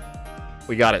up.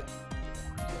 We got it.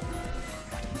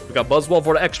 We got Buzzwole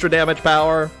for the extra damage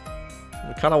power.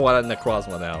 We kind of want a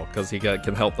Necrozma now, because he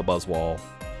can help the Buzzwole.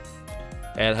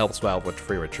 And helps out with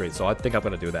free retreat, so I think I'm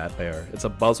going to do that there. It's a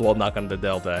Buzzwole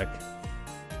Naganadel deck.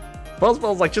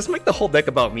 Buzzwole's like, just make the whole deck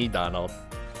about me, Donald.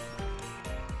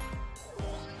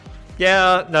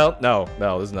 Yeah, no,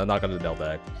 this is not Naganadel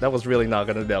deck. That was really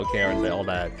Naganadel Carandel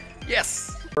deck.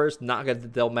 Yes! First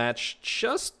Naganadel match,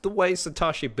 just the way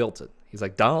Satoshi built it. He's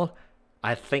like, Donald,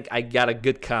 I think I got a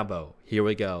good combo. Here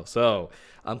we go. So,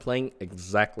 I'm playing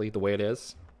exactly the way it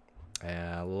is.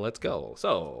 And let's go.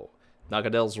 So,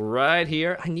 Nagadel's right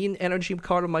here. I need an energy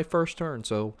card on my first turn,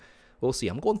 so we'll see.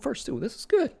 I'm going first too. This is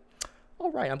good.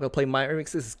 Alright, I'm going to play my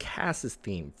remix. This is Cass's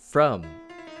theme from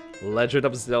Legend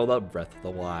of Zelda Breath of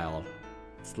the Wild.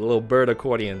 It's the little bird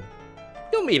accordion.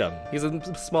 You'll meet him. He's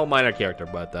a small minor character,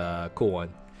 but cool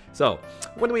one. So,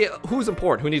 who's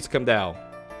important? Who needs to come down?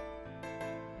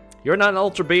 You're not an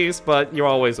Ultra Beast, but you're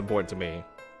always important to me.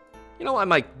 You know, I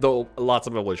might throw lots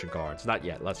of evolution cards. Not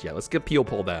yet. Let's get Peel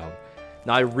Pull down.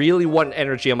 Now, I really want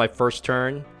energy on my first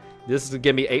turn. This is going to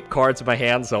give me 8 cards in my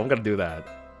hand, so I'm going to do that.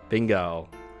 Bingo.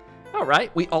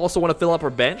 Alright, we also want to fill up our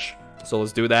bench. So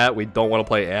let's do that. We don't want to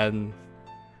play N,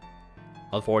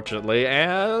 unfortunately.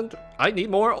 And I need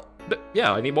more.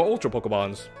 Yeah, I need more Ultra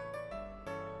Pokemons.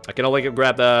 I can only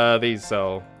grab these,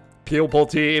 so. Peel Pull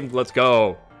team, let's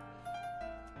go.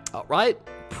 Alright,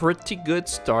 pretty good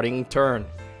starting turn.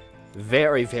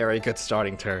 Very, very good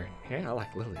starting turn. Yeah, I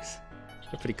like lilies.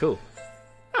 They're pretty cool.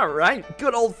 Alright,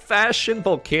 good old-fashioned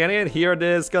Volcanion. Here it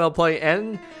is, gonna play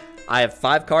N. I have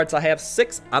 5 cards, I have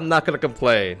 6. I'm not gonna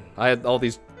complain. I had all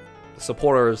these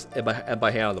supporters in my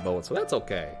hand at the moment, so that's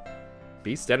okay.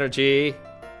 Beast Energy.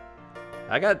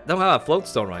 I don't have a Float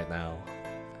Stone right now.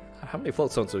 How many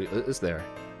Float Stones is there?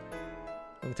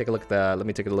 Let me take a look at that. Let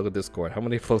me take a look at Discord. How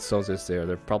many Float Stones is there?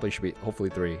 There probably should be, hopefully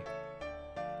 3.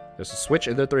 There's a switch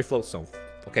and there are 3 Float Stones.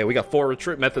 Okay, we got 4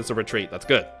 retreat methods of retreat. That's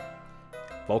good.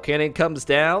 Volcanion comes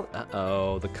down.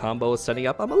 Uh-oh, the combo is setting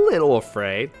up. I'm a little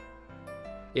afraid.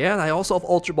 Yeah, and I also have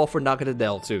Ultra Ball for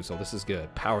Naganadel too, so this is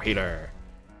good. Power Heater.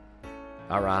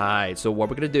 Alright, so what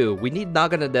we're gonna do, we need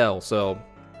Naganadel, so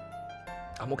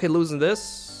I'm okay losing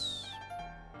this.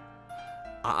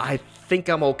 I think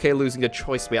I'm okay losing a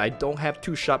choice bait. I don't have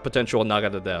 2-shot potential on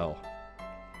Naganadel.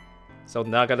 So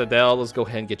Naganadel, let's go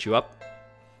ahead and get you up.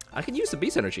 I can use the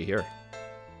Beast Energy here.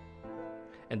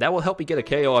 And that will help me get a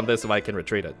KO on this if I can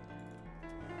retreat it.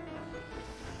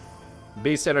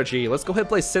 Beast Energy, let's go ahead and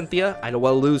play Cynthia. I don't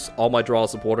want to lose all my draw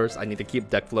supporters. I need to keep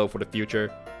deck flow for the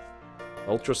future.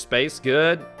 Ultra Space,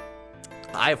 good.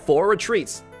 I have 4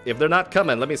 retreats. If they're not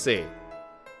coming, let me see.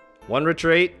 1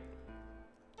 retreat.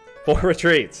 4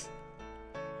 retreats.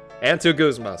 And 2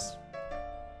 Guzmas.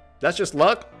 That's just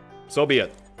luck. So be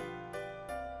it.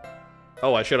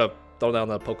 Oh, I should have thrown down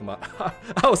the Pokemon.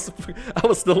 I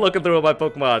was still looking through my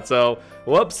Pokemon, so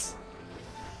whoops.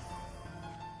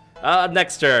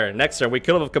 Next turn. We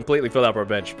could have completely filled up our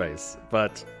bench space,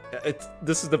 but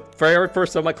this is the very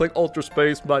first time I click Ultra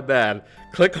Space. My bad.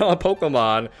 Click on a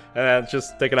Pokemon and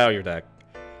just take it out of your deck.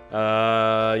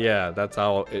 Yeah, that's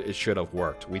how it should have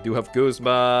worked. We do have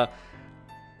Guzma.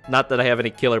 Not that I have any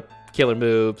killer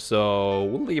moves, so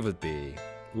we'll leave it be.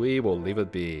 We will leave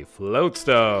it be.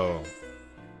 Floatstone.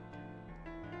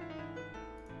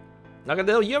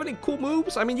 Naganadel, you have any cool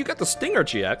moves? I mean, you got the Stinger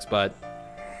GX, but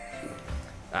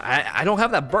I don't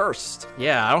have that burst.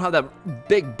 Yeah, I don't have that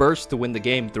big burst to win the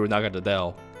game through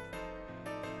Naganadel.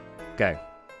 Okay.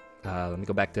 Let me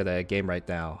go back to the game right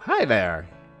now. Hi there.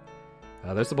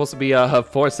 There's supposed to be 4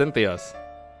 Cynthias.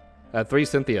 3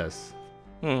 Cynthias.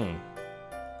 You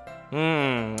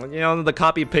know, the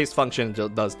copy paste function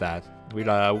does that. We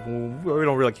don't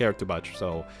really care too much,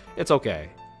 so it's okay.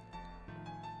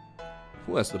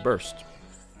 Who has the burst?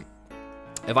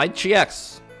 If I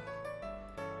GX,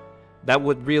 that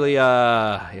would really,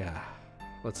 yeah.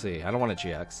 Let's see. I don't want to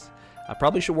GX. I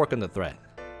probably should work on the threat.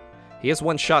 He has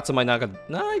 1 shot to my Naganadel.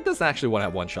 No, he doesn't actually want to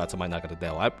have 1 shot to my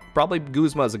Naganadel. Probably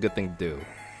Guzma is a good thing to do.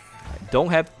 I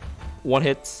don't have 1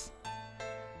 hits.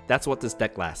 That's what this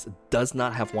deck lasts. It does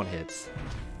not have 1 hits.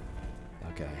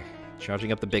 Okay.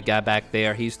 Charging up the big guy back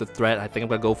there. He's the threat. I think I'm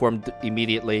going to go for him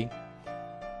immediately.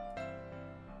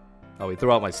 Oh, he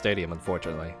threw out my stadium,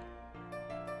 unfortunately.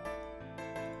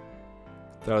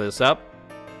 Throw this up.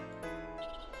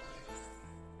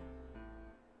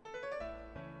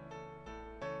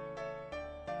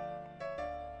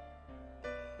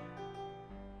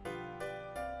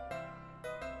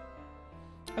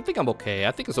 I think I'm okay.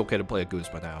 I think it's okay to play a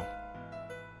Guzma now.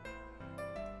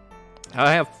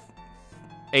 I have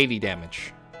 80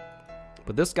 damage.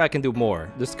 But this guy can do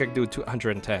more. This guy can do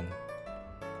 210.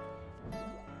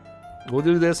 We'll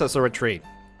do this as a retreat.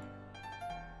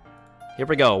 Here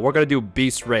we go. We're going to do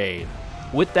Beast Raid.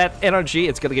 With that energy,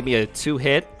 it's going to give me a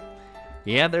 2-hit.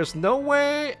 Yeah, there's no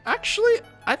way. Actually,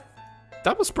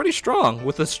 that was pretty strong.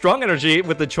 With the strong energy,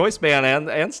 with the choice band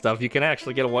and stuff, you can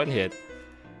actually get a 1-hit.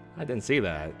 I didn't see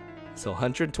that. So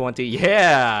 120.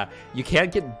 Yeah, you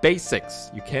can't get basics.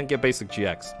 You can't get basic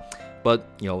GX. But,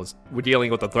 you know, we're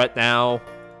dealing with a threat now.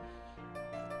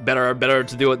 Better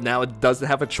to do it now. It doesn't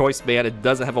have a choice band. It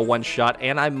doesn't have a 1-shot.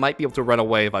 And I might be able to run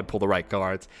away if I pull the right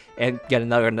cards. And get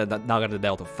another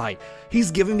Naganadel to fight. He's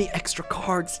giving me extra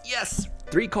cards. Yes!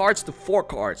 3 cards to 4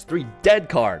 cards. 3 dead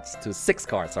cards to 6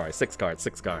 cards. Sorry, 6 cards.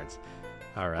 6 cards.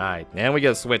 Alright. And we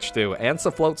get a switch too. And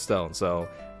some Floatstone. So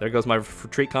there goes my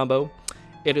retreat combo.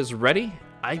 It is ready.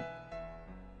 I'd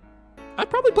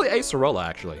probably play Acerola,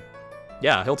 actually.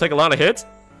 Yeah, he'll take a lot of hits.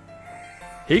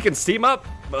 He can steam up,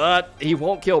 but he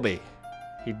won't kill me.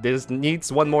 He just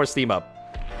needs 1 more steam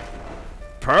up.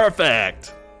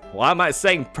 Perfect. Why am I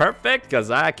saying perfect?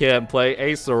 Because I can play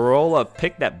Acerola,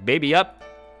 pick that baby up.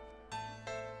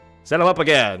 Send him up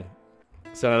again.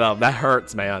 Send it up. That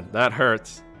hurts, man. That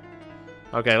hurts.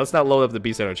 Okay, let's not load up the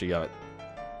Beast Energy yet.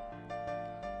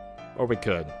 Or we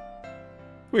could.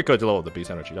 We could load the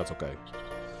Beast Energy. That's okay.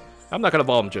 I'm not going to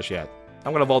evolve him just yet.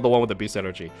 I'm going to evolve the one with the Beast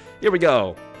Energy. Here we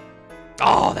go.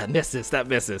 Oh, that misses. That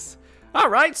misses.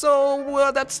 Alright,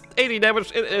 so that's 80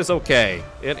 damage. It is okay.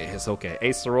 It is okay.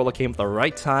 Acerola came at the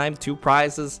right time. 2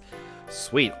 prizes.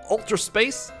 Sweet. Ultra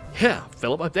Space. Yeah,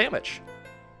 fill up my damage.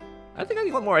 I think I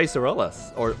need 1 more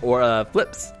Acerolas. Or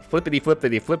flips.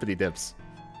 Flippity dips.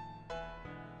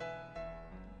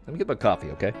 Let me get my coffee,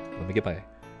 okay? Let me get my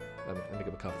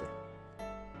coffee.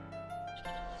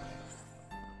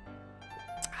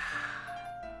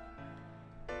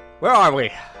 Where are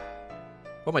we?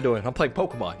 What am I doing? I'm playing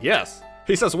Pokemon. Yes.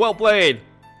 He says, well played.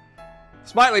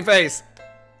 Smiley face.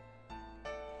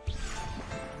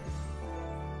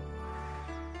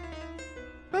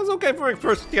 That's okay for a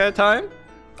first time.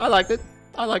 I liked it.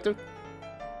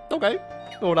 Okay.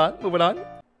 Moving on.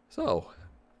 So,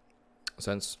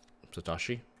 since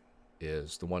Satoshi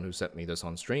is the one who sent me this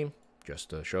on stream,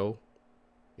 just to show,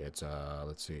 it's,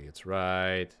 let's see, it's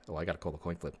right. Oh, I gotta call the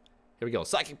coin flip. Here we go.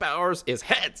 Psychic powers is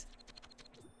heads.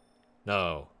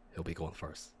 No, he'll be going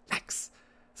first. Yikes.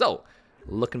 So,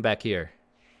 looking back here.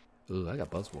 Ooh, I got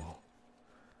Buzzwole.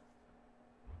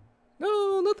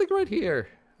 No, nothing right here.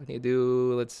 I need to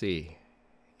do, let's see.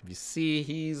 If you see,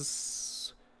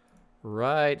 he's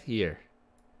right here.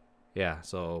 Yeah,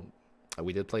 so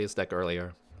we did play his deck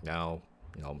earlier. Now,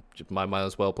 you know, might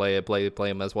as well play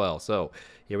him as well. So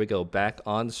here we go, back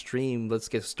on the stream. Let's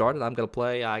get started. I'm gonna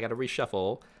play. I gotta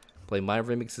reshuffle. Play my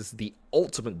remix is the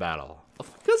ultimate battle.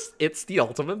 Because it's the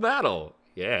ultimate battle.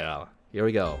 Yeah. Here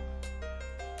we go.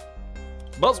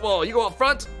 Buzzwole, you go up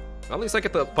front. At least I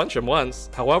get to punch him once.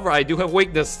 However, I do have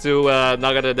weakness to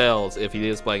Naganadel if he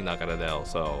is playing Naganadel.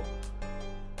 So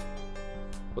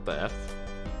what the F?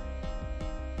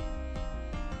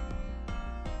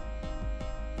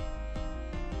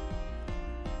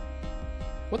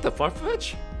 What the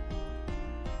Farfetch?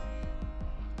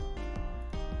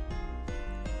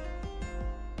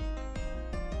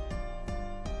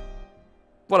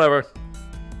 Whatever.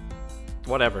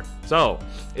 Whatever. So,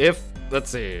 let's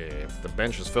see, if the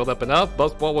bench is filled up enough,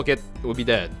 Buzzwole will be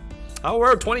dead.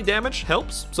 However, 20 damage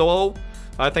helps, so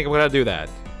I think I'm gonna do that.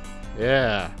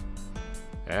 Yeah.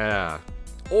 Yeah.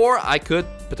 Or I could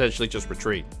potentially just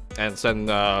retreat and send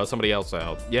somebody else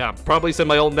out. Yeah, probably send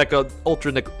my old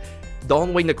Ultra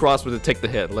Dawnwing Necrosper to take the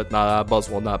hit. Let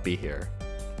Buzzwole not be here.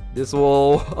 This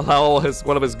will allow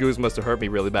one of his Guzmas to hurt me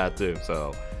really bad too.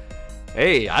 So,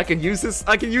 hey, I can use this.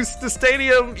 I can use the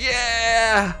stadium.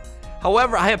 Yeah.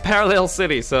 However, I have Parallel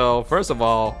City. So first of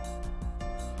all,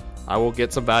 I will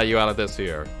get some value out of this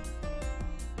here.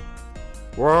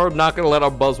 We're not gonna let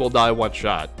our Buzzwole die one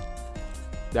shot.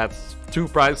 That's two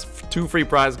free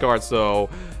prize cards. So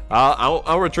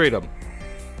I'll retreat him.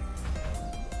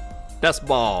 Best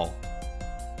ball.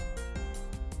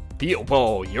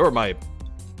 Theopo, you're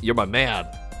my man.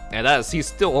 And he's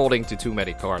still holding to too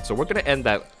many cards, so we're gonna end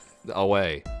that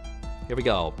away. Here we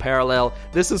go, Parallel.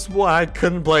 This is why I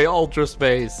couldn't play Ultra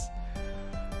Space.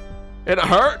 It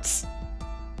hurts.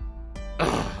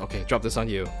 Ugh, okay, drop this on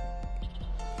you.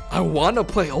 I want to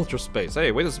play Ultra Space.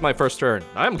 Hey, wait, this is my first turn.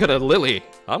 I'm gonna Lily.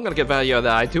 I'm gonna get value out of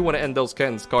that. I do want to end those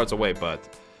cards away,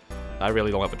 but I really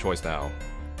don't have a choice now.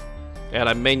 And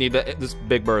I may need this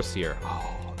big burst here.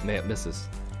 Oh man, misses.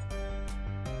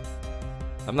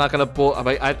 I'm not gonna pull.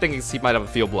 I think he might have a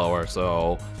field blower,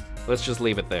 so let's just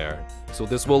leave it there. So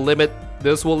this will limit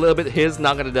his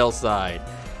Naganadel side.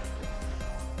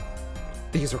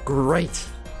 These are great,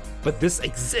 but this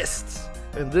exists,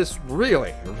 and this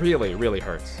really, really, really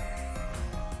hurts.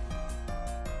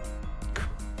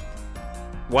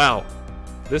 Wow,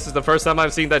 this is the first time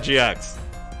I've seen that GX.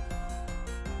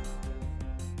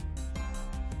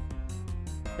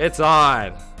 It's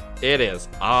on. It is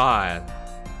on.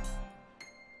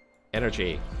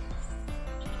 Energy.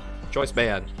 Choice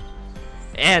band.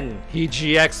 And he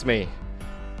GX'd me.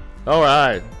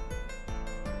 Alright.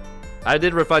 I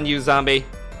did refund you, zombie.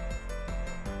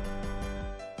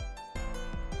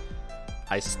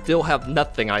 I still have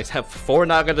nothing. I have 4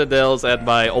 Naganadels and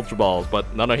my Ultra Balls,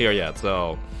 but none are here yet,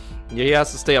 so he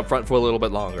has to stay up front for a little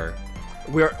bit longer.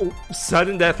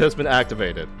 Sudden Death has been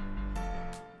activated.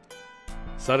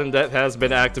 Sudden Death has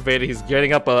been activated. He's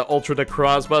getting up an Ultra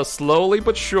Necrozma slowly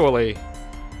but surely.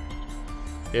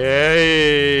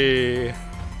 Yay!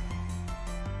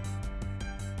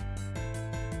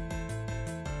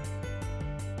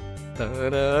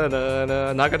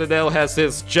 Naganadel has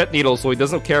his Jet Needle, so he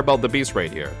doesn't care about the Beast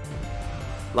Raid here.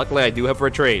 Luckily, I do have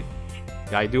Retreat.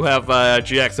 I do have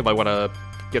GX if I want to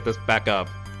get this back up.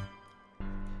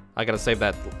 I gotta save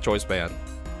that choice band.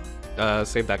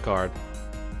 Save that card.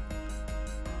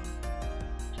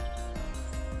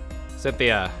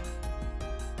 Cynthia.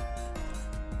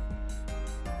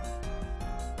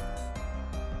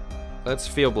 Let's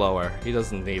Field Blower. He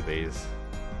doesn't need these.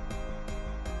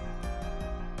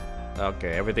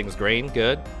 Okay, everything's green.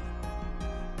 Good.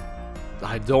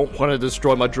 I don't want to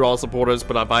destroy my draw supporters,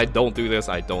 but if I don't do this,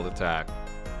 I don't attack.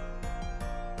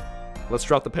 Let's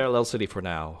drop the Parallel City for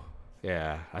now.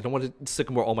 Yeah, I don't want to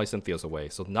Sycamore all my Cynthias away.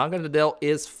 So Naganadel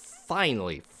is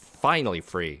finally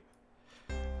free.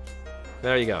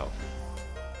 There you go.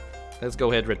 Let's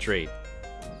go ahead retreat.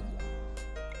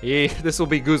 This will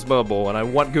be Guzmable, and I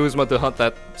want Guzma to hunt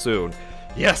that soon.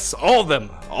 Yes, all of them!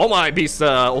 All my beasts,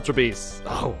 Ultra Beasts.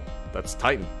 Oh, that's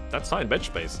Titan. That's Titan bench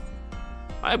space.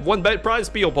 I have 1 bed prize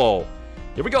Peel Pole.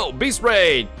 Here we go, Beast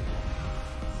Raid!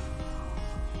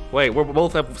 Wait, we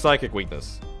both have Psychic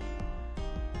weakness.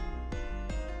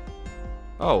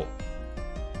 Oh.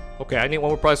 Okay, I need 1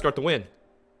 more prize card to win.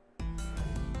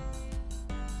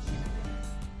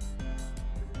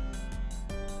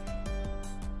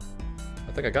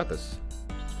 I think I got this.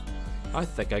 I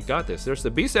think I got this. There's the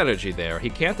Beast Energy there. He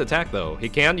can't attack though. He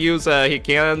can use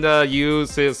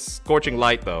his Scorching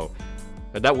Light though.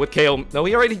 And that would KO. No,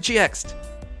 he already GX'd.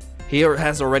 He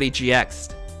has already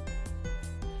GX'd.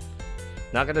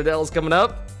 Naganadel's coming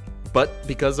up, but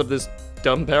because of this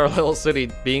dumb Parallel City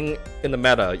being in the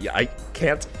meta, I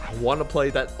want to play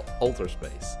that Ultra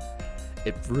Space.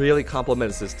 It really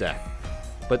complements this deck.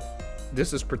 But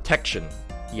this is protection.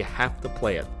 You have to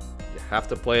play it. You have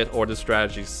to play it or the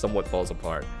strategy somewhat falls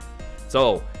apart.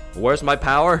 So, where's my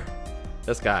power?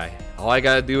 This guy. All I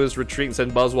gotta do is retreat and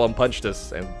send Buzzwole and punch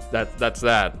this, and that's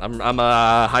that. I'm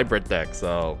a hybrid deck,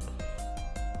 so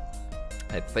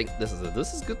I think this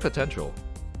is good potential.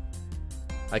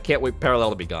 I can't wait Parallel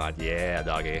to be gone. Yeah,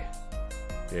 doggy.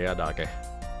 Yeah, doggy.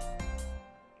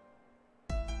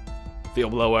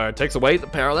 Field Blower takes away the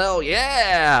Parallel.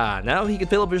 Yeah! Now he can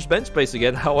fill up his bench space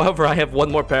again. However, I have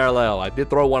one more Parallel. I did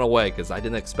throw one away because I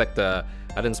didn't expect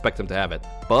him to have it.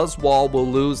 Buzzwole will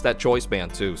lose that choice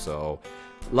band too, so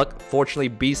fortunately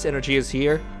Beast Energy is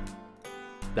here.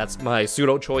 That's my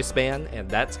pseudo choice band, and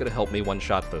that's gonna help me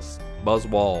one-shot this.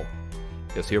 Buzzwole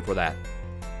is here for that.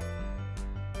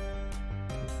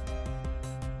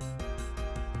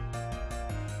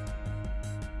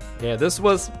 Yeah,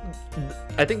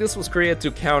 I think this was created to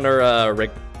counter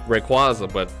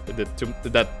Rayquaza, but it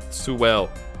did that too well.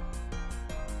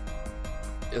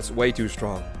 It's way too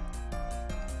strong.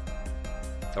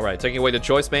 Alright, taking away the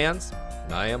choice bands,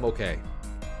 I am okay.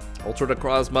 Ultra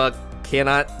Necrozma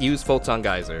cannot use Photon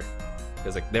Geyser,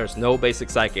 because there's no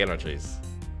basic Psychic energies.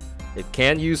 It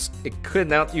could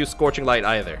not use Scorching Light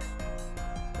either.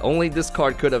 Only this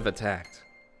card could have attacked.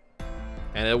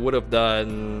 And it would have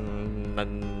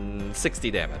done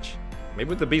 60 damage. Maybe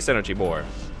with the Beast Energy more.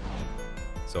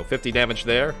 So 50 damage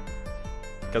there,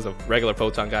 because of regular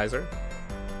Photon Geyser.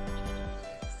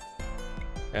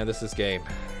 And this is game,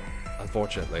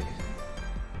 unfortunately.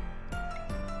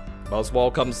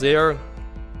 Buzzwole comes here.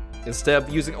 Instead of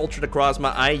using Ultra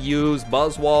Necrozma, I use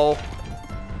Buzzwole.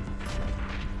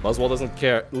 Buzzwole doesn't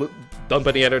care. Dump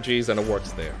any energies and it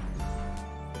works there.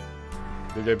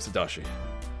 Good game, Satoshi.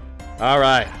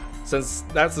 Alright, since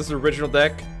that's his original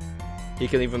deck, he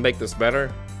can even make this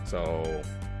better. So,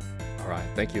 alright,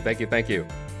 thank you, thank you, thank you.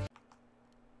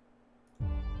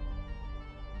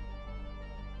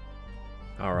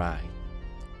 Alright,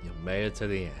 you made it to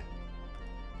the end.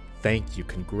 Thank you,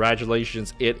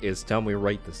 congratulations, it is time we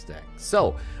rate this deck.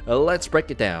 So, let's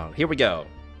break it down. Here we go.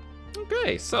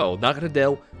 Okay, so,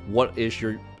 Naganadel, what is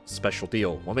your special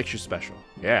deal? What makes you special?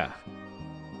 Yeah.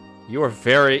 You are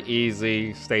very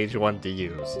easy, stage 1 to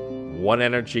use. 1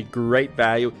 energy, great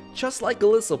value, just like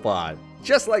Galissopod,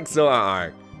 just like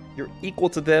Zoroark. You're equal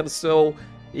to them, so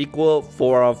equal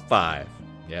 4 of 5.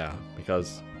 Yeah,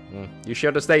 because you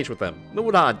share the stage with them.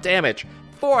 Moving on, damage,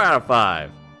 4 out of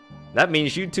 5. That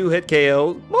means you 2-hit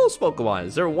KO most Pokemon.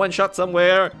 Is there a one-shot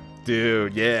somewhere?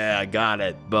 Dude, yeah, I got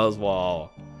it. Buzzwole.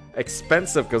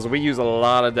 Expensive because we use a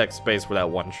lot of deck space for that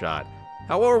one-shot.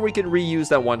 However, we can reuse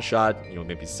that one-shot,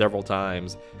 maybe several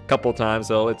times, couple times,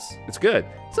 so it's good.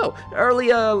 So,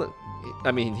 early,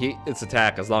 I mean, it's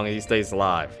attack as long as he stays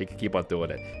alive. He can keep on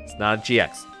doing it. It's not a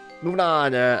GX. Moving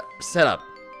on, setup.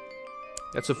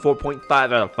 That's a 4.5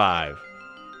 out of 5.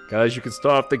 Guys, you can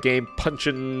start off the game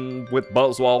punching with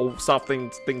Buzzwole, softening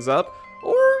things up,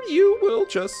 or you will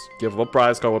just give him a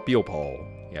prize card with Peel Pole.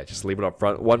 Yeah, just leave it up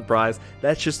front. 1 prize.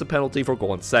 That's just the penalty for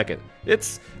going second.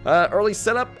 It's early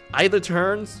setup. Either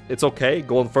turns, it's okay.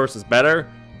 Going first is better.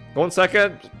 Going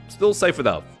second, still safe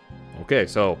enough. Okay,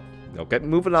 so okay,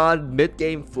 moving on.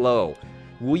 Mid-game flow.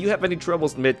 Will you have any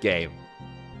troubles mid-game?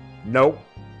 Nope.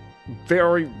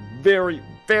 Very, very,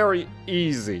 very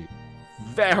easy.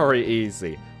 Very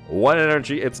easy. 1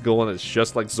 energy, it's going. It's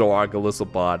just like Zoroark,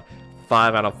 Galissopod.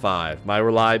 5 out of 5. My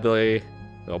reliability,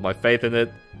 my faith in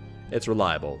it, it's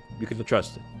reliable. You can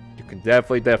trust it. You can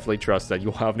definitely trust that you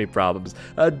won't have any problems.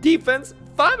 Defense,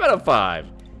 5 out of 5.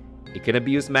 It can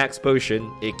abuse Max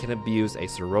Potion. It can abuse a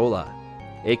Sorola.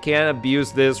 It can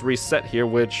abuse this reset here,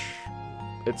 which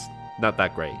it's not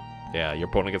that great. Yeah, your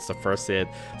opponent gets the first hit.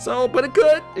 So, but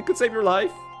it could save your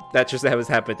life. That just hasn't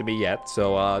happened to me yet.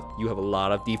 So you have a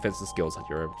lot of defensive skills at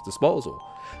your disposal.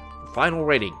 Final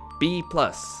rating, B+.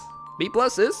 B+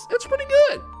 it's pretty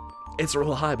good. It's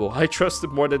reliable. I trust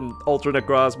it more than Ultra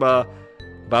Necrozma,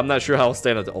 but I'm not sure how I'll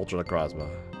stand at the Ultra Necrozma.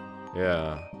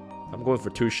 Yeah, I'm going for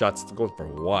 2 shots. I'm going for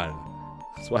 1.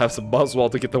 So I have some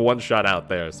Buzzwole to get the 1 shot out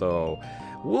there. So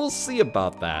we'll see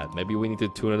about that. Maybe we need to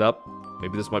tune it up.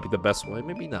 Maybe this might be the best way.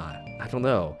 Maybe not. I don't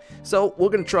know. So we're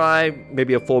gonna try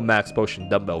maybe a full Max Potion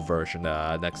dumbbell version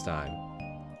next time,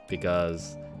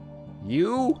 because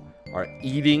you are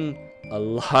eating a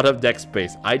lot of deck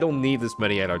space. I don't need this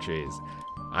many energies.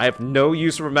 I have no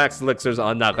use for Max Elixirs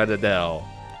on Naganadel.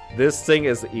 This thing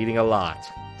is eating a lot.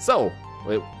 So,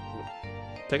 wait,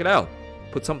 take it out.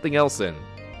 Put something else in.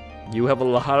 You have a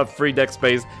lot of free deck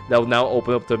space that will now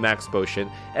open up to Max Potion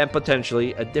and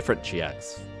potentially a different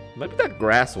GX. Maybe that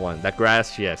grass one, that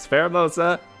grass GX.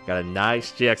 Pheromosa got a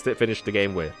nice GX to finish the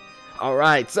game with.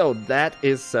 Alright, so that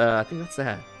is, I think that's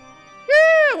that.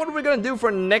 Yeah, what are we gonna do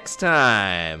for next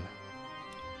time?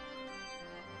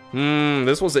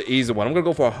 This was an easy one. I'm gonna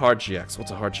go for a hard GX.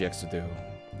 What's a hard GX to do?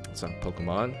 What's on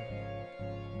Pokemon?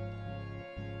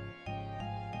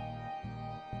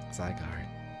 Zygarde.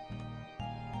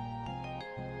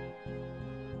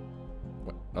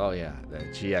 Oh yeah, the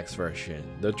GX version.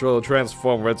 The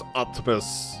Transformer, it's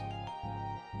Optimus.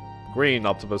 Green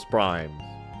Optimus Prime.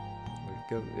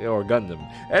 Or Gundam.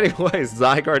 Anyways,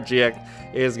 Zygarde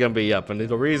GX is gonna be up. And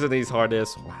the reason he's hard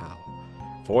is, wow,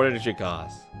 4 energy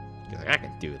cost. Like, I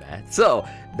can do that. So,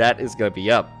 that is gonna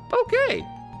be up. Okay.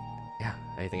 Yeah,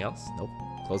 anything else? Nope.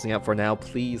 Closing out for now.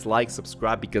 Please like,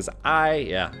 subscribe, because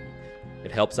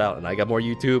it helps out. And I got more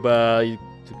YouTube,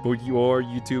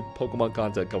 Pokemon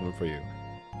content coming for you.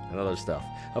 And other stuff.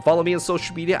 Follow me on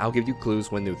social media. I'll give you clues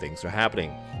when new things are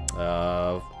happening.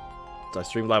 I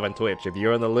stream live on Twitch. If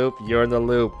you're in the loop, you're in the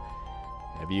loop.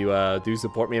 If you do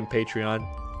support me on Patreon,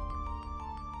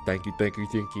 thank you.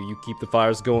 You keep the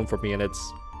fires going for me, and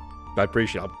I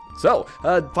appreciate it. So,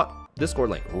 Discord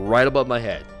link right above my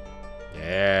head.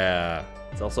 Yeah.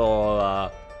 It's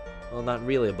also, well, not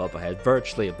really above my head,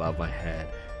 virtually above my head.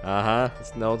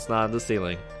 No, it's not on the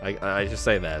ceiling. I just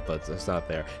say that, but it's not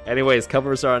there. Anyways,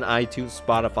 covers are on iTunes,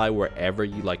 Spotify, wherever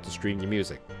you like to stream your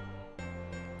music.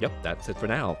 Yep, that's it for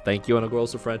now. Thank you,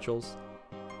 Girls Differentials.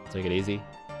 Take it easy.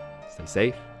 Stay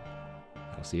safe.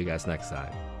 I'll see you guys next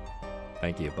time.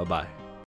 Thank you. Bye-bye.